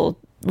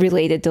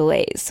animal-related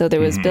delays. So there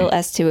was Bill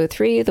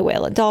S-203, the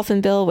whale and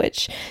dolphin bill,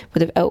 which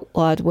would have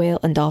outlawed whale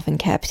and dolphin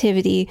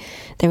captivity.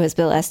 There was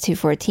Bill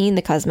S-214,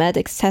 the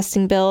cosmetics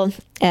testing bill.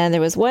 And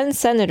there was one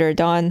senator,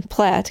 Don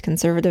Platt,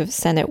 conservative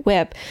Senate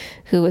whip,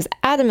 who was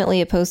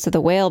adamantly opposed to the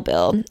whale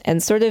bill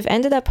and sort of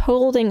ended up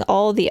holding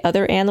all the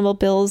other animal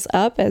bills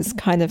up as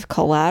kind of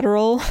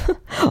collateral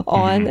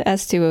on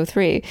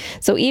S-203.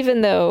 So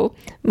even though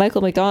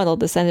Michael McDonald,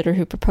 the senator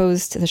who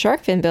proposed the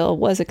shark fin bill,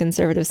 was a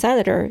conservative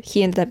senator,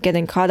 he ended up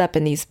getting caught up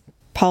in these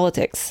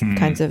politics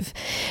kinds of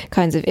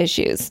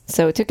issues.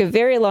 So it took a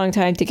very long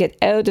time to get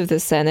out of the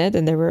Senate,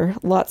 and there were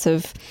lots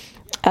of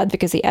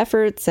advocacy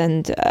efforts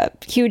and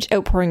huge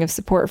outpouring of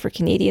support for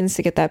Canadians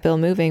to get that bill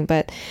moving.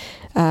 But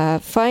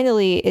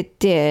finally it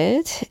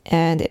did,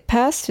 and it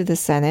passed through the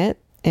Senate.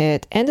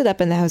 It ended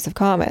up in the House of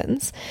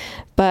Commons,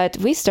 but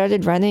we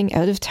started running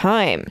out of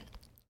time,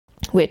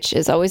 which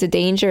is always a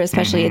danger,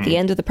 especially at the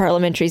end of the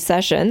parliamentary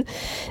session.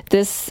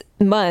 This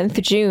month,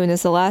 June,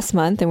 is the last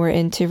month, and we're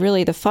into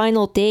really the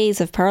final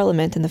days of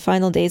Parliament and the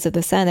final days of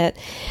the Senate.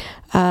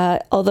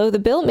 Although the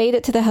bill made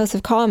it to the House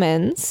of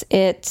Commons,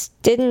 it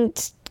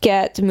didn't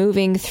get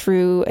moving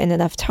through in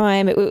enough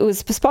time. It was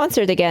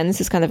sponsored again, this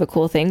is kind of a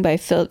cool thing, by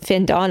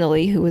Finn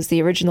Donnelly, who was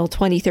the original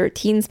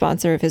 2013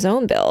 sponsor of his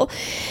own bill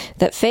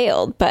that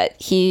failed. But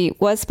he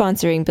was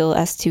sponsoring Bill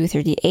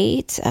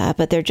S-238,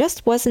 but there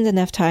just wasn't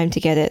enough time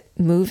to get it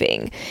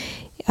moving.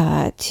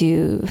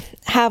 to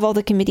have all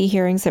the committee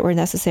hearings that were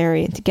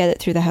necessary and to get it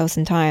through the House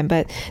in time.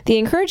 But the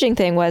encouraging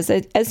thing was,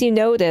 that, as you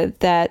noted,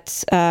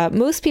 that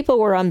most people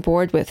were on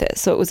board with it.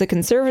 So it was a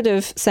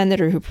conservative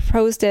senator who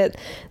proposed it.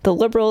 The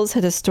Liberals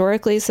had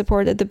historically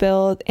supported the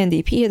bill.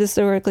 NDP had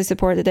historically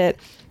supported it.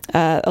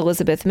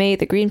 Elizabeth May,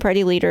 the Green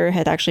Party leader,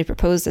 had actually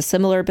proposed a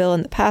similar bill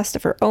in the past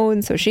of her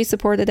own, so she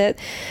supported it.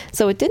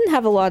 So it didn't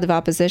have a lot of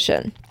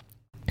opposition.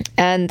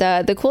 And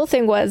the cool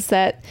thing was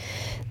that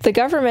the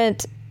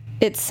government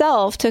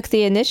itself took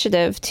the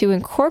initiative to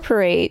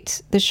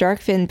incorporate the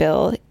shark fin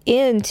bill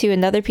into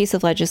another piece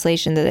of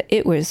legislation that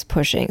it was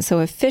pushing. So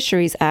a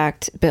Fisheries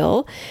Act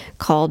bill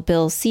called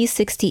Bill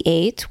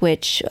C-68,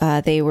 which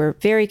they were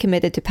very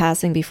committed to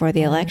passing before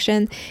the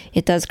election.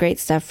 It does great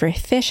stuff for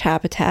fish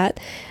habitat.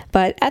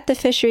 But at the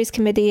Fisheries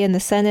Committee in the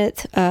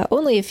Senate,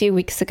 only a few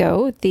weeks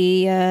ago,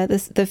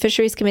 the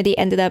Fisheries Committee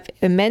ended up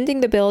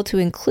amending the bill to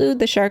include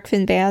the shark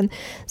fin ban.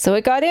 So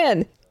it got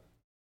in.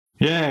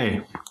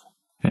 Yay.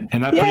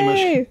 And that pretty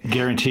much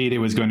guaranteed it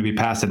was going to be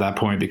passed at that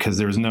point, because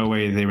there was no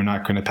way they were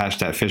not going to pass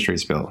that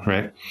fisheries bill,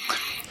 right?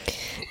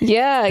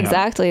 Yeah,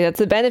 exactly. That's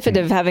the benefit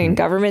of having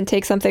government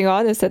take something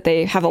on, is that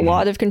they have a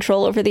lot of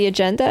control over the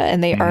agenda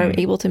and they are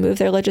able to move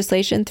their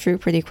legislation through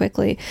pretty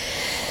quickly.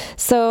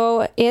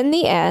 So in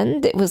the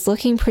end, it was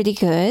looking pretty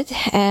good.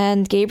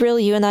 And Gabriel,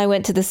 you and I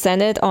went to the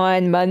Senate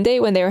on Monday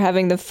when they were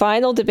having the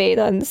final debate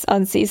on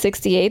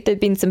C-68. There'd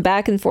been some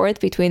back and forth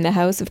between the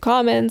House of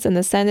Commons and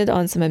the Senate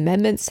on some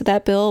amendments to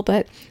that bill,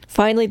 but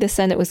finally the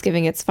Senate was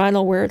giving its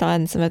final word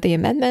on some of the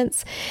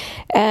amendments.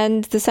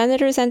 And the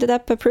senators ended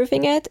up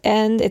approving it,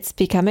 and it's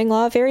becoming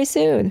law very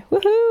soon.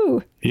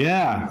 Woohoo!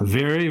 Yeah,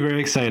 very, very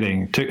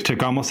exciting.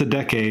 Took almost a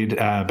decade,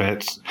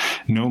 but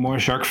no more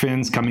shark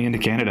fins coming into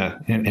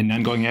Canada, and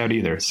none going out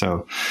either.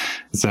 So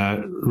it's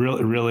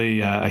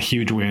really a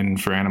huge win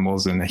for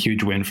animals and a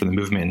huge win for the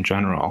movement in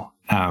general.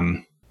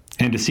 And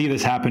to see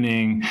this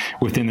happening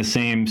within the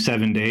same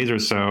 7 days or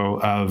so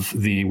of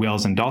the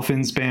whales and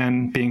dolphins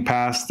ban being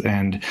passed,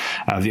 and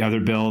the other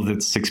bill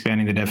that's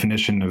expanding the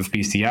definition of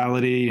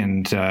bestiality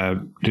and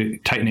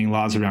tightening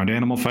laws around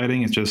animal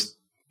fighting, it's just,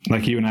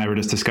 like you and I were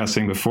just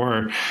discussing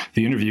before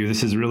the interview,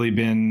 this has really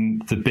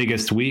been the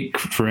biggest week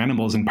for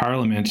animals in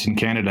Parliament in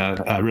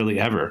Canada, really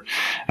ever.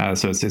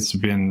 So it's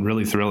been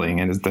really thrilling.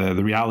 And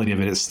the reality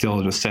of it is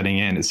still just setting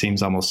in. It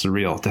seems almost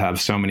surreal to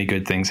have so many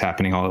good things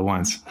happening all at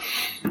once.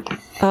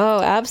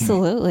 Oh,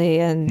 absolutely.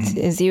 And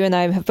as you and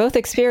I have both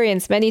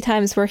experienced many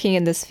times working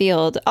in this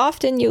field,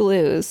 often you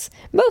lose.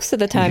 Most of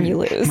the time you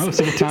lose. Most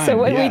of the time, so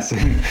when yes.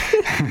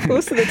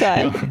 Most of the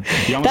time.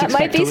 That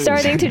might be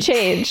starting to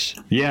change.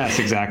 Yes,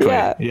 exactly.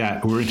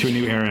 Yeah, we're into a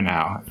new era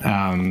now.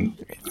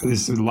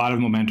 There's a lot of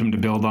momentum to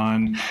build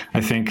on.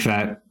 I think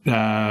that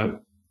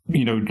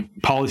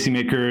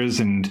policymakers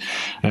and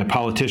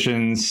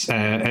politicians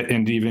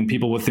and even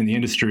people within the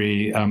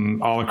industry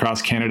all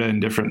across Canada and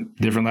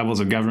different levels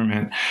of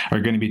government are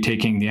going to be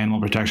taking the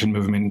animal protection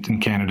movement in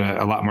Canada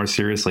a lot more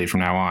seriously from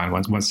now on,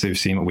 once they've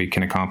seen what we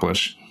can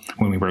accomplish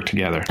when we work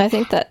together.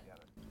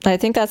 I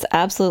think that's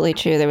absolutely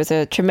true. There was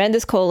a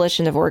tremendous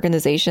coalition of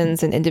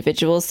organizations and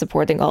individuals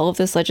supporting all of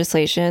this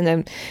legislation.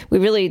 And we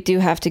really do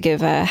have to give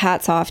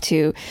hats off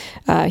to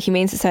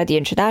Humane Society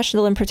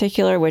International in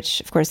particular, which,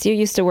 of course, you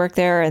used to work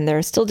there, and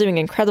they're still doing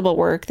incredible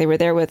work. They were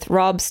there with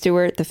Rob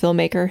Stewart, the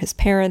filmmaker, his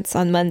parents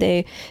on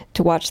Monday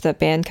to watch that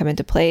ban come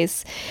into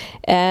place.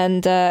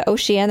 And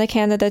Oceana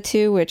Canada,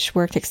 too, which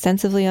worked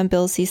extensively on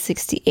Bill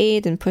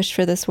C-68 and pushed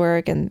for this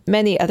work, and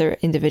many other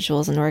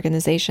individuals and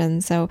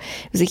organizations. So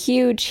it was a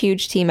huge,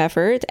 huge team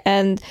effort.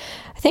 And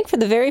I think for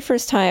the very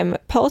first time,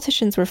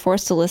 politicians were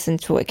forced to listen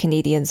to what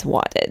Canadians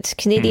wanted.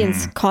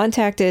 Canadians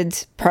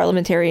contacted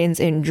parliamentarians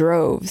in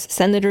droves,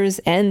 senators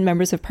and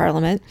members of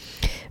parliament.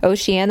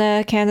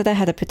 Oceana Canada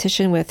had a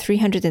petition with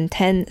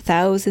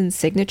 310,000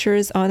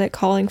 signatures on it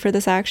calling for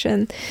this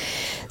action.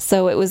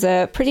 So it was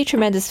a pretty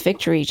tremendous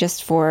victory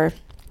just for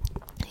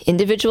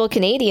individual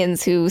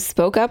Canadians who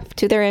spoke up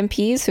to their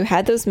MPs, who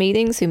had those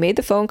meetings, who made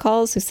the phone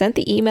calls, who sent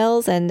the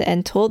emails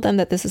and told them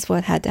that this is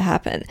what had to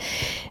happen.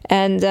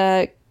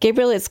 And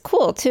Gabriel, it's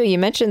cool, too. You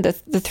mentioned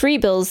the three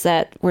bills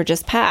that were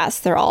just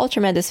passed. They're all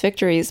tremendous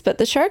victories, but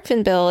the shark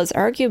fin bill is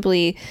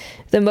arguably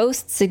the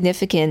most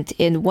significant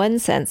in one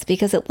sense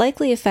because it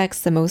likely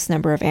affects the most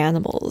number of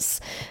animals.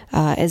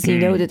 As you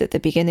noted at the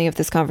beginning of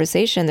this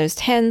conversation, there's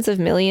tens of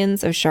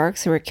millions of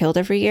sharks who are killed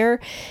every year,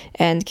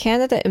 and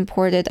Canada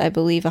imported, I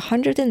believe,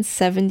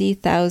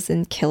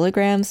 170,000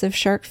 kilograms of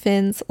shark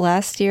fins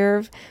last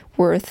year,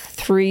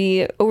 worth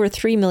over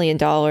 $3 million.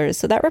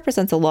 So that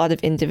represents a lot of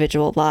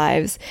individual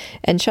lives,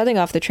 and shutting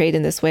off the trade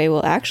in this way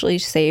will actually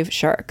save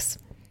sharks.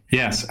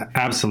 Yes,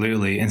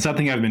 absolutely. And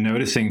something I've been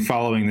noticing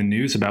following the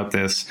news about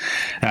this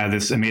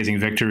amazing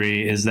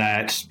victory is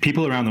that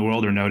people around the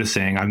world are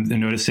noticing. I'm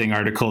noticing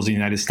articles in the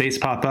United States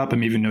pop up.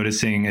 I'm even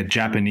noticing a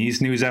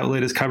Japanese news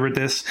outlet has covered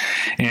this.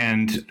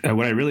 And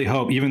what I really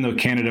hope, even though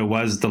Canada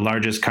was the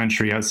largest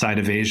country outside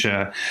of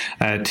Asia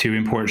to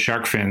import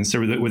shark fins,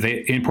 or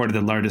they imported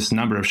the largest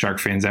number of shark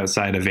fins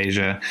outside of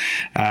Asia,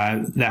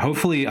 that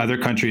hopefully other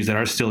countries that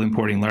are still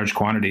importing large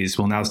quantities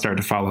will now start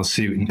to follow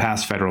suit and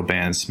pass federal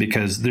bans,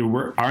 because there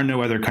are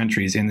no other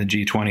countries in the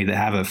G20 that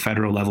have a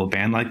federal level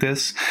ban like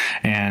this.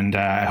 And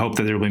I hope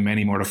that there will be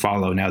many more to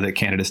follow now that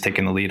Canada's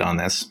taken the lead on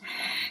this.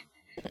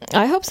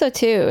 I hope so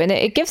too. And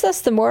it gives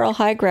us the moral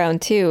high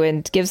ground too,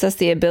 and gives us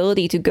the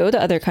ability to go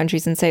to other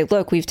countries and say,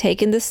 look, we've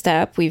taken this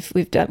step. We've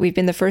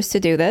been the first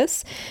to do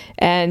this,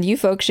 and you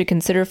folks should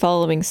consider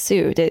following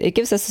suit. It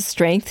gives us the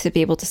strength to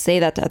be able to say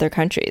that to other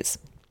countries.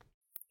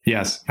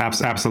 Yes,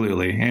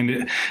 absolutely.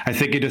 And I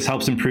think it just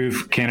helps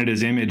improve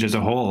Canada's image as a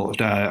whole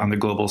on the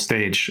global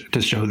stage,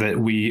 to show that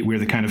we're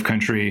the kind of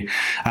country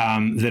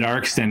that are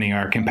extending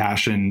our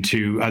compassion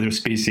to other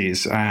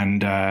species,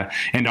 and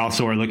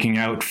also are looking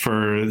out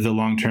for the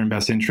long-term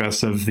best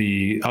interests of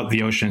the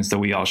oceans that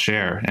we all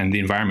share and the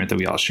environment that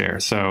we all share.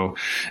 So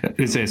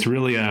it's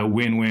really a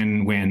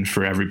win-win-win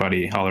for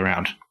everybody all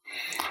around.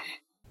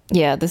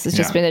 Yeah, this has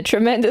just been a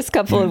tremendous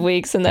couple of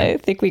weeks, and I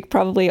think we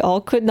probably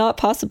all could not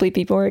possibly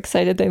be more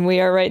excited than we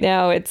are right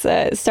now. It's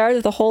a start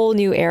of the whole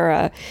new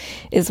era,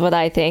 is what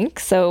I think.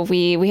 So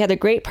we had a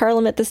great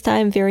parliament this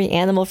time, very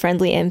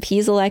animal-friendly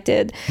MPs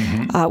elected.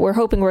 We're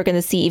hoping we're going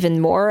to see even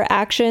more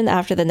action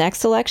after the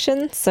next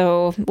election.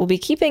 So we'll be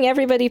keeping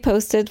everybody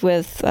posted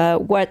with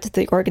what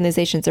the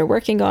organizations are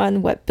working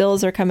on, what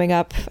bills are coming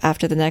up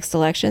after the next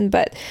election.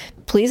 But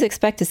please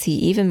expect to see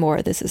even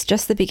more. This is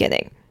just the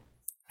beginning.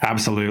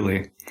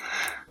 Absolutely.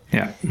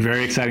 Yeah,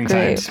 very exciting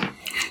times.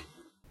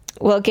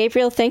 Well,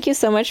 Gabriel, thank you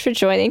so much for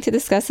joining to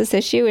discuss this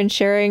issue and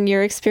sharing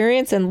your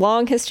experience and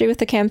long history with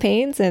the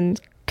campaigns. And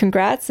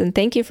congrats, and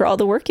thank you for all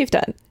the work you've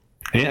done.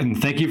 Yeah,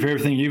 and thank you for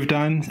everything you've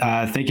done.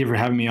 Thank you for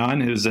having me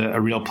on. It was a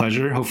real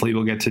pleasure. Hopefully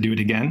we'll get to do it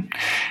again.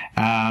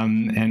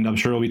 And I'm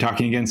sure we'll be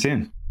talking again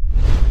soon.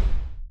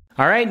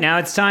 All right, now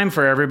it's time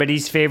for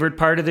everybody's favorite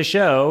part of the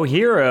show,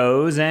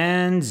 Heroes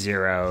and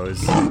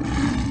Zeros.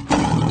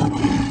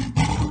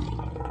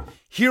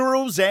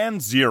 Heroes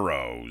and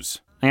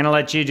Zeros. I'm going to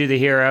let you do the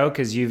hero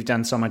because you've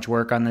done so much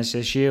work on this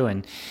issue,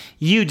 and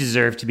you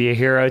deserve to be a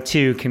hero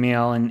too,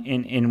 Camille,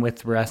 and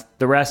with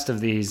the rest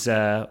of these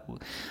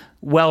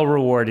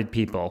well-rewarded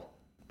people.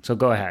 So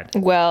go ahead.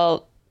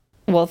 Well,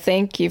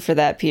 thank you for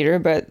that, Peter,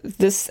 but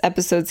this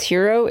episode's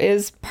hero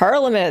is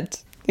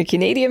Parliament, the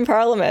Canadian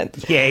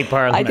Parliament. Yay,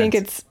 Parliament. I think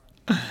it's,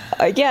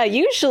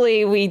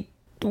 usually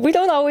we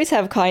don't always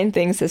have kind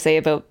things to say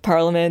about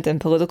Parliament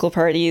and political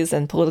parties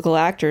and political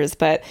actors,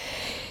 but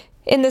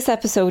in this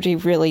episode, we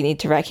really need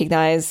to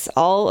recognize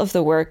all of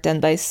the work done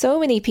by so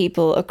many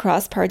people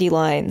across party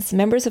lines,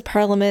 members of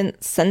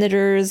Parliament,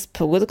 senators,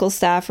 political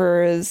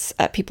staffers,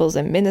 at people's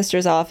and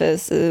ministers'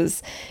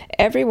 offices,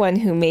 everyone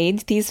who made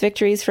these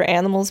victories for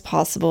animals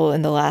possible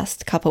in the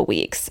last couple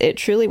weeks. It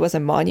truly was a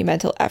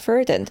monumental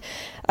effort, and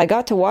I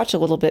got to watch a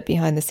little bit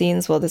behind the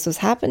scenes while this was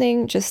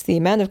happening, just the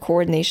amount of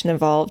coordination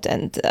involved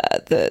and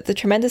the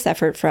tremendous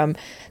effort from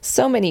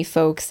so many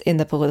folks in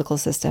the political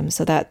system.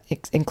 So that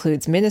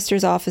includes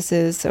ministers' offices,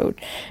 so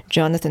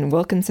Jonathan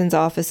Wilkinson's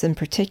office in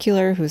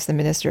particular, who's the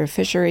Minister of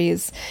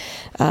Fisheries.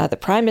 The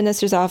Prime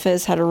Minister's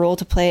office had a role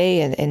to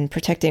play in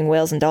protecting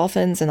whales and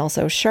dolphins and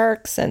also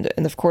sharks, and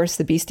of course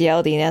the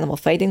bestiality and animal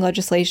fighting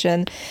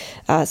legislation.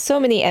 So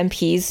many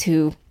MPs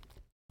who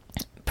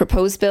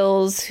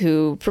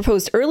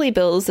proposed early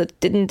bills that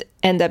didn't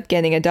end up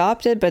getting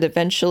adopted, but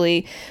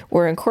eventually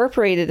were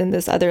incorporated in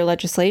this other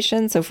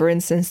legislation. So, for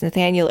instance,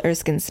 Nathaniel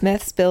Erskine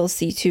Smith's bill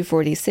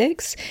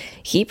C-246,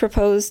 he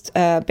proposed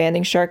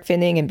banning shark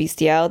finning and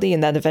bestiality,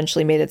 and that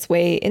eventually made its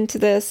way into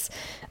this.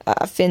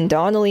 Finn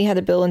Donnelly had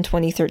a bill in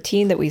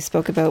 2013 that we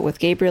spoke about with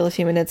Gabriel a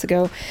few minutes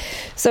ago.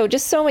 So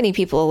just so many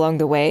people along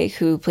the way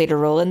who played a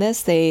role in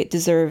this. They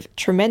deserve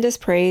tremendous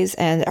praise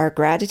and our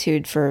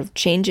gratitude for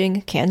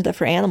changing Canada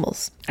for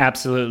animals.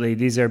 Absolutely.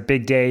 These are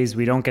big days.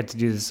 We don't get to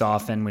do this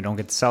often. We don't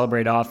get to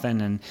celebrate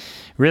often. And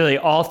really,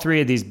 all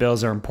three of these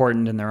bills are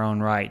important in their own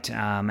right.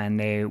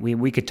 And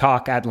we could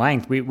talk at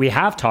length. We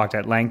have talked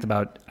at length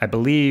about,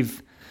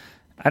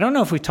 I don't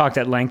know if we've talked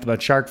at length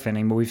about shark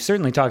finning, but we've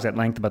certainly talked at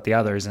length about the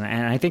others. And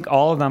I think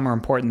all of them are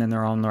important in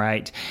their own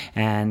right.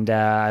 And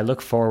I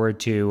look forward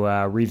to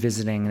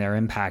revisiting their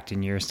impact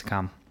in years to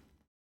come.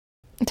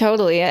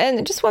 Totally.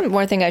 And just one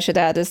more thing I should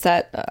add is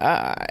that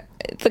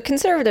the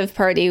Conservative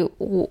Party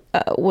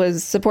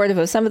was supportive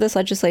of some of this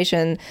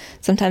legislation.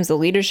 Sometimes the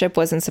leadership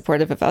wasn't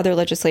supportive of other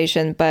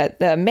legislation, but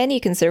many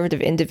Conservative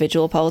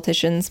individual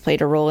politicians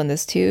played a role in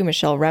this too.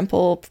 Michelle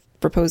Rempel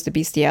proposed a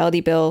bestiality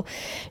bill.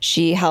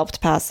 She helped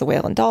pass the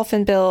whale and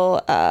dolphin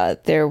bill.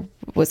 There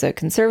was a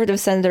Conservative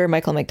senator,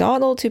 Michael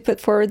McDonald, who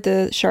put forward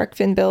the shark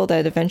fin bill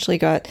that eventually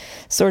got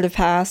sort of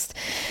passed.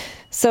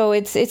 So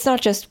it's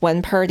not just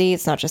one party.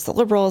 It's not just the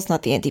Liberals,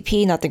 not the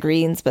NDP, not the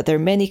Greens, but there are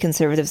many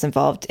Conservatives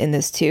involved in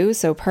this too.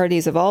 So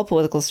parties of all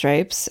political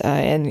stripes,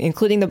 and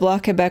including the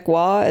Bloc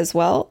Québécois as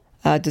well,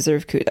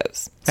 deserve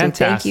kudos. Fantastic.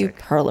 So thank you,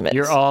 Parliament.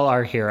 You're all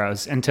our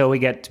heroes until we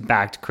get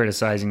back to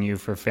criticizing you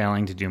for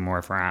failing to do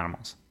more for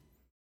animals.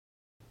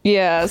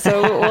 Yeah,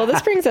 so, well,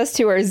 this brings us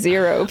to our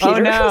zero. Peter, Oh,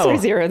 no. what's our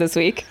zero this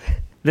week?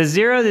 The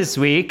zero this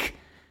week,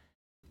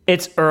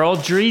 it's Earl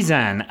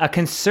Driesen, a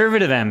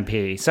Conservative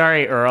MP.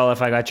 Sorry, Earl,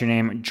 if I got your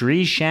name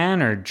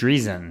Driesen or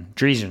Driesen.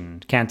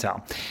 Driesen, can't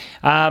tell.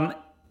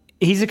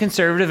 He's a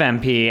Conservative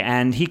MP,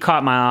 and he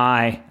caught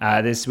my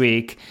eye this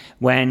week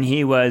when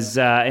he was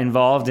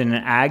involved in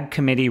an Ag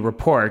Committee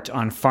report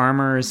on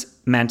farmers'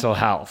 mental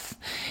health.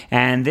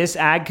 And this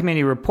Ag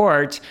Committee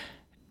report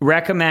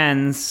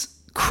recommends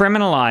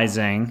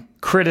criminalizing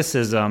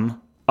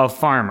criticism of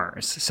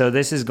farmers. So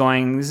this is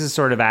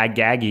sort of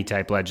ag-gaggy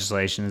type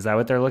legislation. Is that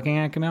what they're looking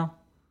at, Camille?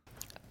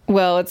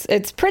 Well,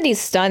 it's pretty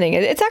stunning.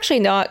 It's actually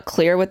not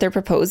clear what they're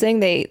proposing.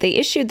 They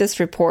issued this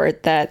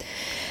report that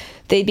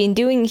they'd been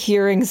doing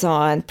hearings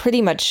on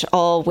pretty much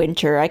all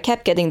winter. I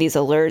kept getting these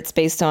alerts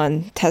based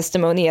on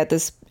testimony at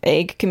this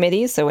Ag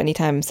Committee. So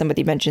anytime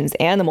somebody mentions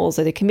animals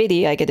at a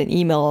committee, I get an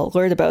email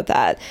alert about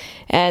that.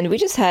 And we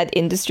just had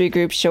industry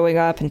groups showing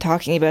up and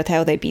talking about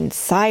how they've been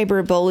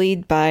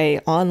cyberbullied by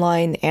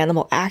online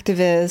animal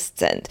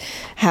activists, and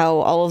how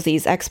all of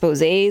these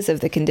exposés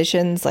of the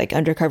conditions, like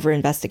undercover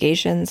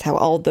investigations, how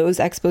all those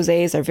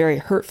exposés are very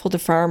hurtful to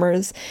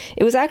farmers.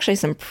 It was actually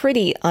some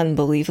pretty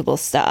unbelievable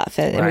stuff.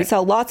 And we saw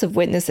lots of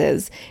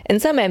witnesses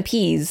and some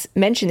MPs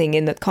mentioning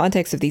in the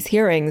context of these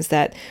hearings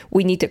that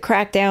we need to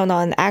crack down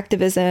on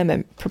activism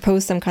and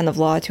propose some kind of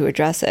law to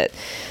address it.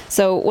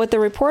 So what the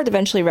report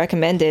eventually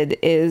recommended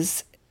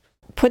is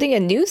putting a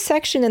new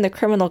section in the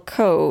criminal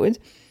code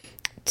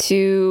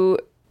to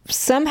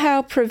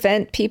somehow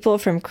prevent people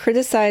from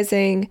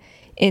criticizing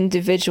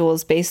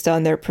individuals based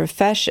on their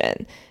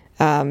profession.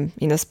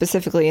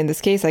 Specifically in this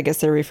case, I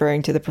guess they're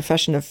referring to the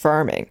profession of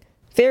farming.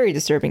 Very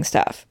disturbing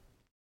stuff.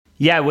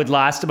 Yeah, it would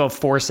last about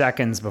 4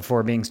 seconds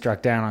before being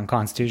struck down on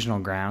constitutional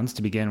grounds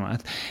to begin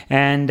with.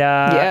 And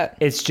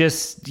it's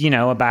just,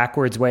 a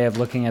backwards way of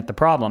looking at the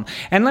problem.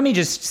 And let me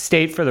just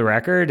state for the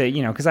record,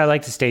 because I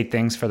like to state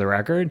things for the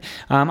record,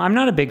 I'm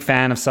not a big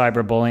fan of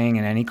cyberbullying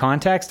in any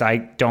context. I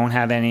don't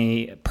have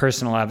any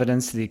personal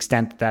evidence to the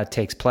extent that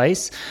takes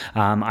place.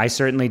 I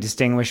certainly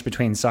distinguish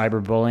between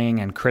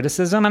cyberbullying and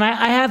criticism. And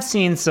I have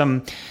seen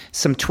some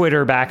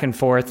Twitter back and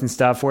forth and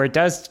stuff where it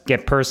does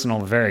get personal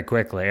very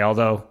quickly,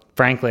 although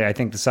frankly, I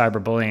think the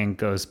cyberbullying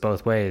goes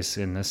both ways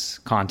in this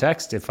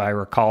context, if I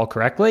recall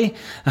correctly,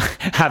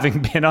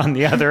 having been on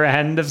the other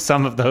end of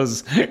some of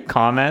those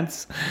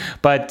comments.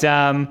 But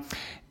that's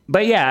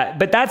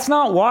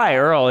not why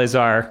Earl is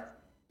our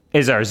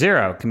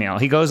zero, Camille.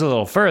 He goes a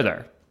little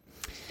further.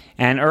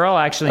 And Earl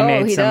actually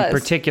made some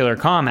particular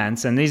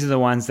comments, and these are the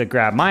ones that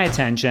grabbed my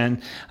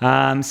attention,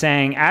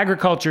 saying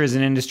agriculture is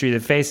an industry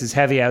that faces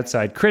heavy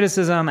outside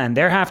criticism, and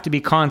there have to be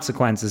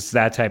consequences to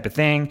that type of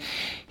thing.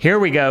 Here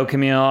we go,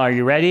 Camille. Are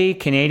you ready?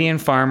 Canadian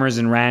farmers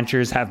and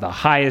ranchers have the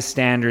highest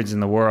standards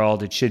in the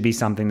world. It should be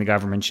something the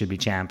government should be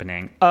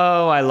championing.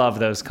 Oh, I love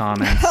those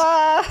comments.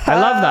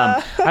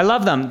 I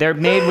love them. They're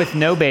made with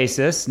no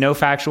basis, no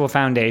factual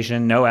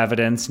foundation, no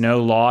evidence,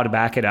 no law to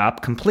back it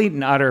up. Complete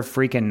and utter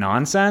freaking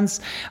nonsense.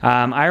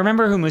 I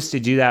remember who used to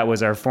do that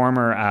was our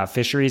former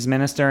fisheries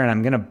minister, and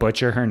I'm going to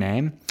butcher her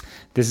name.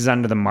 This is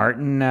under the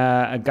Martin,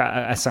 not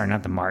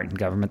the Martin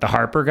government, the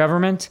Harper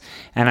government.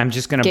 And I'm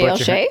just going to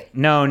butcher Shea? her.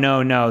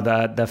 No,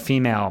 the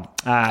female.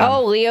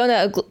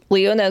 Leona,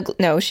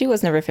 no, she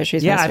was never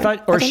fisheries minister. I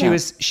thought,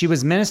 she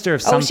was minister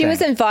of something. Oh, she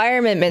was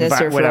environment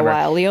minister for a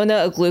while.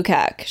 Leona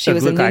Aglukak. She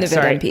was a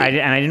Nunavut MP. I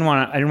didn't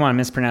want to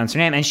mispronounce her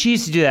name. And she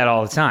used to do that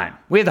all the time.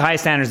 We have the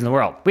highest standards in the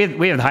world. We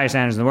have the highest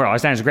standards in the world. Our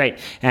standards are great.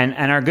 And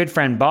our good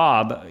friend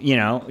Bob,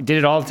 did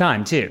it all the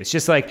time too. It's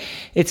just like,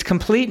 it's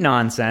complete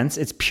nonsense.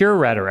 It's pure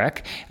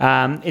rhetoric.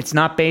 It's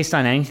not based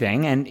on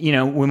anything. And,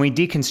 when we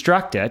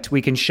deconstruct it,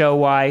 we can show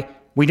why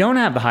we don't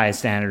have the highest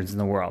standards in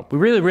the world. We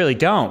really, really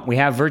don't. We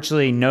have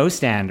virtually no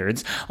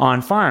standards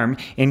on farm,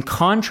 in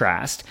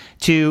contrast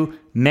to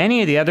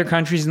many of the other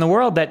countries in the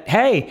world that,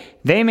 hey,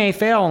 they may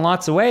fail in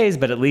lots of ways,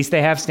 but at least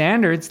they have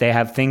standards. They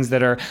have things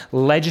that are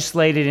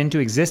legislated into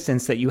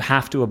existence that you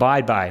have to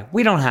abide by.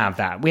 We don't have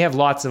that. We have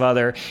lots of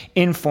other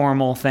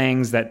informal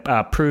things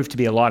that prove to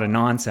be a lot of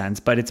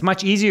nonsense, but it's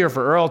much easier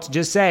for Earl to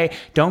just say,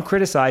 don't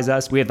criticize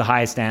us. We have the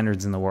highest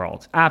standards in the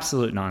world.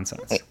 Absolute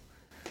nonsense.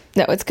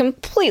 No, it's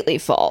completely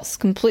false,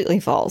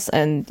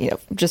 and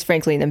just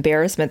frankly an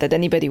embarrassment that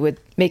anybody would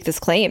make this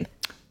claim.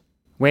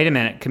 Wait a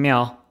minute,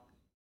 Camille.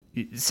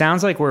 It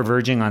sounds like we're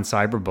verging on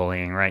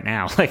cyberbullying right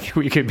now. Like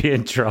we could be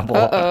in trouble.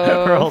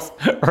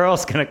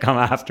 Earl's going to come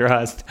after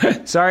us.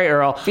 Sorry,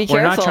 Earl. Be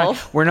careful.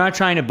 We're not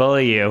trying to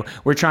bully you.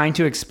 We're trying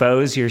to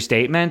expose your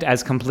statement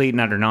as complete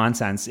and utter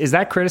nonsense. Is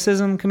that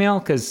criticism, Camille?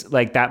 Because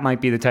that might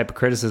be the type of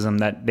criticism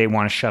that they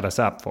want to shut us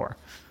up for.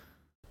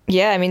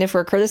 Yeah, I mean, if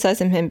we're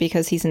criticizing him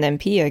because he's an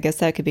MP, I guess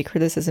that could be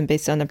criticism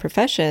based on the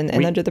profession.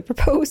 And under the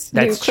proposed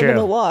new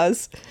criminal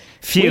laws,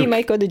 we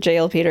might go to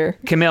jail, Peter.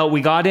 Camille,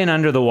 we got in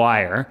under the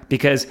wire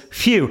because,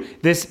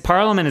 this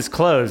parliament is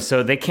closed,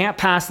 so they can't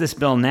pass this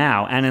bill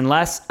now. And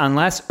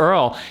unless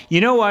Earl,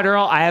 you know what,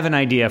 Earl? I have an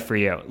idea for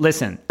you.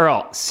 Listen,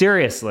 Earl,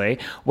 seriously,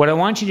 what I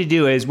want you to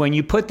do is when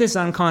you put this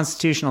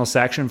unconstitutional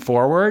section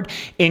forward,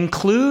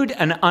 include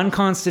an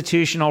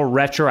unconstitutional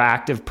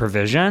retroactive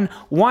provision.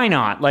 Why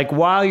not? Like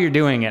while you're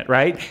doing it,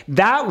 right?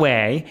 That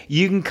way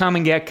you can come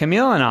and get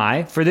Camille and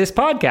I for this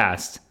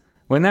podcast.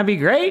 Wouldn't that be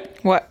great?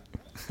 What?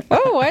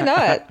 Oh, why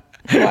not?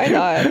 Why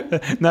not?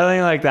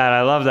 Nothing like that.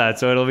 I love that.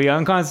 So it'll be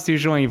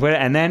unconstitutional when you put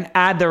it, and then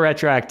add the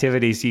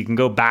retroactivity so you can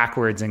go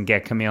backwards and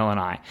get Camille and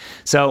I.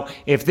 So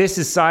if this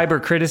is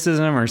cyber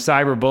criticism or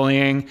cyber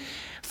bullying,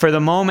 for the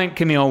moment,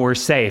 Camille, we're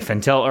safe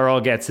until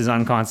Earl gets his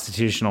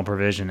unconstitutional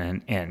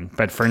provision in.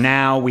 But for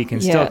now, we can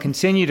still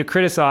continue to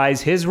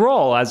criticize his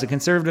role as a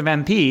Conservative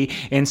MP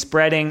in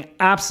spreading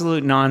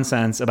absolute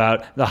nonsense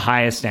about the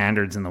highest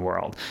standards in the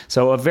world.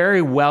 So a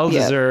very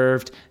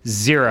well-deserved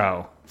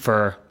 0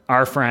 for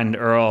our friend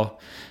Earl.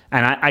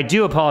 And I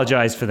do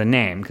apologize for the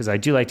name, because I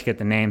do like to get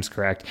the names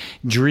correct.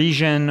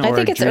 Dreeshen, or I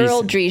think it's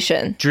Earl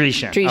Dreeshen.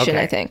 Dreeshen,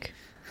 okay. I think.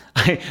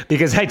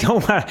 Because I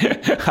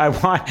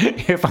want,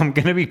 if I'm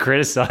going to be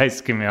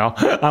criticized, Camille,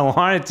 I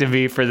want it to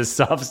be for the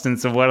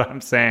substance of what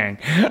I'm saying.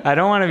 I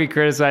don't want to be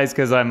criticized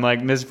because I'm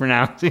like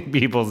mispronouncing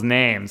people's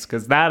names,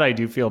 because that I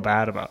do feel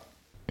bad about.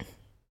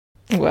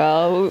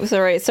 Well,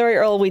 sorry,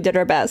 Earl, we did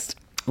our best.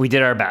 We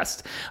did our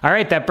best. All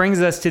right, that brings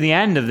us to the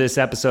end of this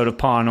episode of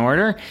Paw and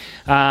Order.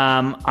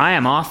 I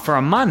am off for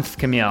a month,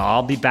 Camille.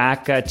 I'll be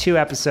back 2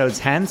 episodes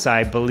hence.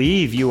 I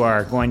believe you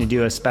are going to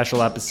do a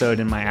special episode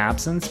in my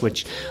absence,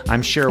 which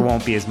I'm sure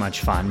won't be as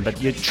much fun.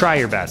 But you try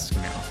your best,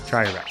 Camille.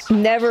 Try your best.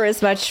 Never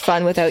as much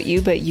fun without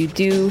you, but you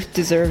do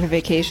deserve a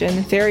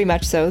vacation. Very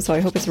much so. So I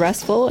hope it's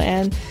restful.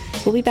 And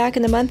we'll be back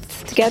in a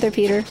month together,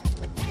 Peter.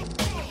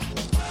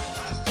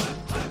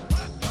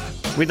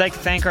 We'd like to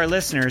thank our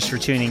listeners for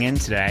tuning in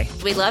today.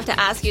 We'd love to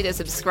ask you to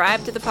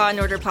subscribe to the Paw and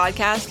Order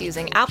podcast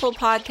using Apple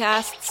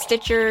Podcasts,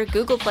 Stitcher,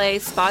 Google Play,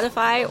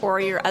 Spotify, or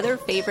your other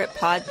favorite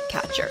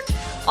podcatcher.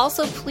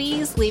 Also,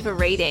 please leave a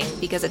rating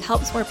because it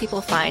helps more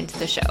people find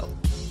the show.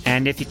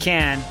 And if you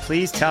can,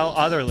 please tell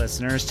other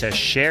listeners to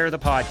share the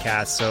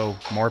podcast so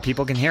more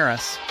people can hear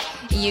us.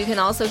 You can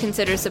also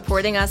consider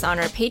supporting us on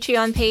our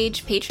Patreon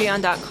page,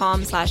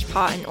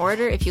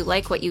 patreon.com/pawandorder, if you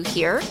like what you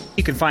hear.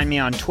 You can find me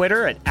on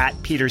Twitter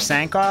at Peter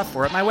Sankoff,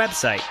 or at my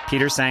website,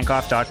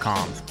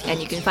 petersankoff.com. And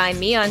you can find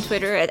me on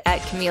Twitter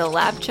at Camille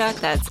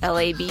Labchuk, that's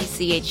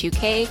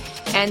LABCHUK.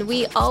 And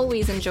we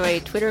always enjoy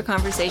Twitter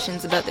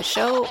conversations about the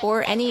show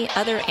or any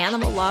other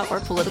animal law or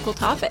political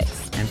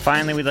topics. And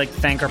finally, we'd like to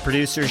thank our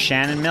producer,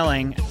 Shannon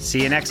Milling.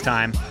 See you next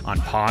time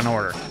on Paw and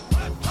Order.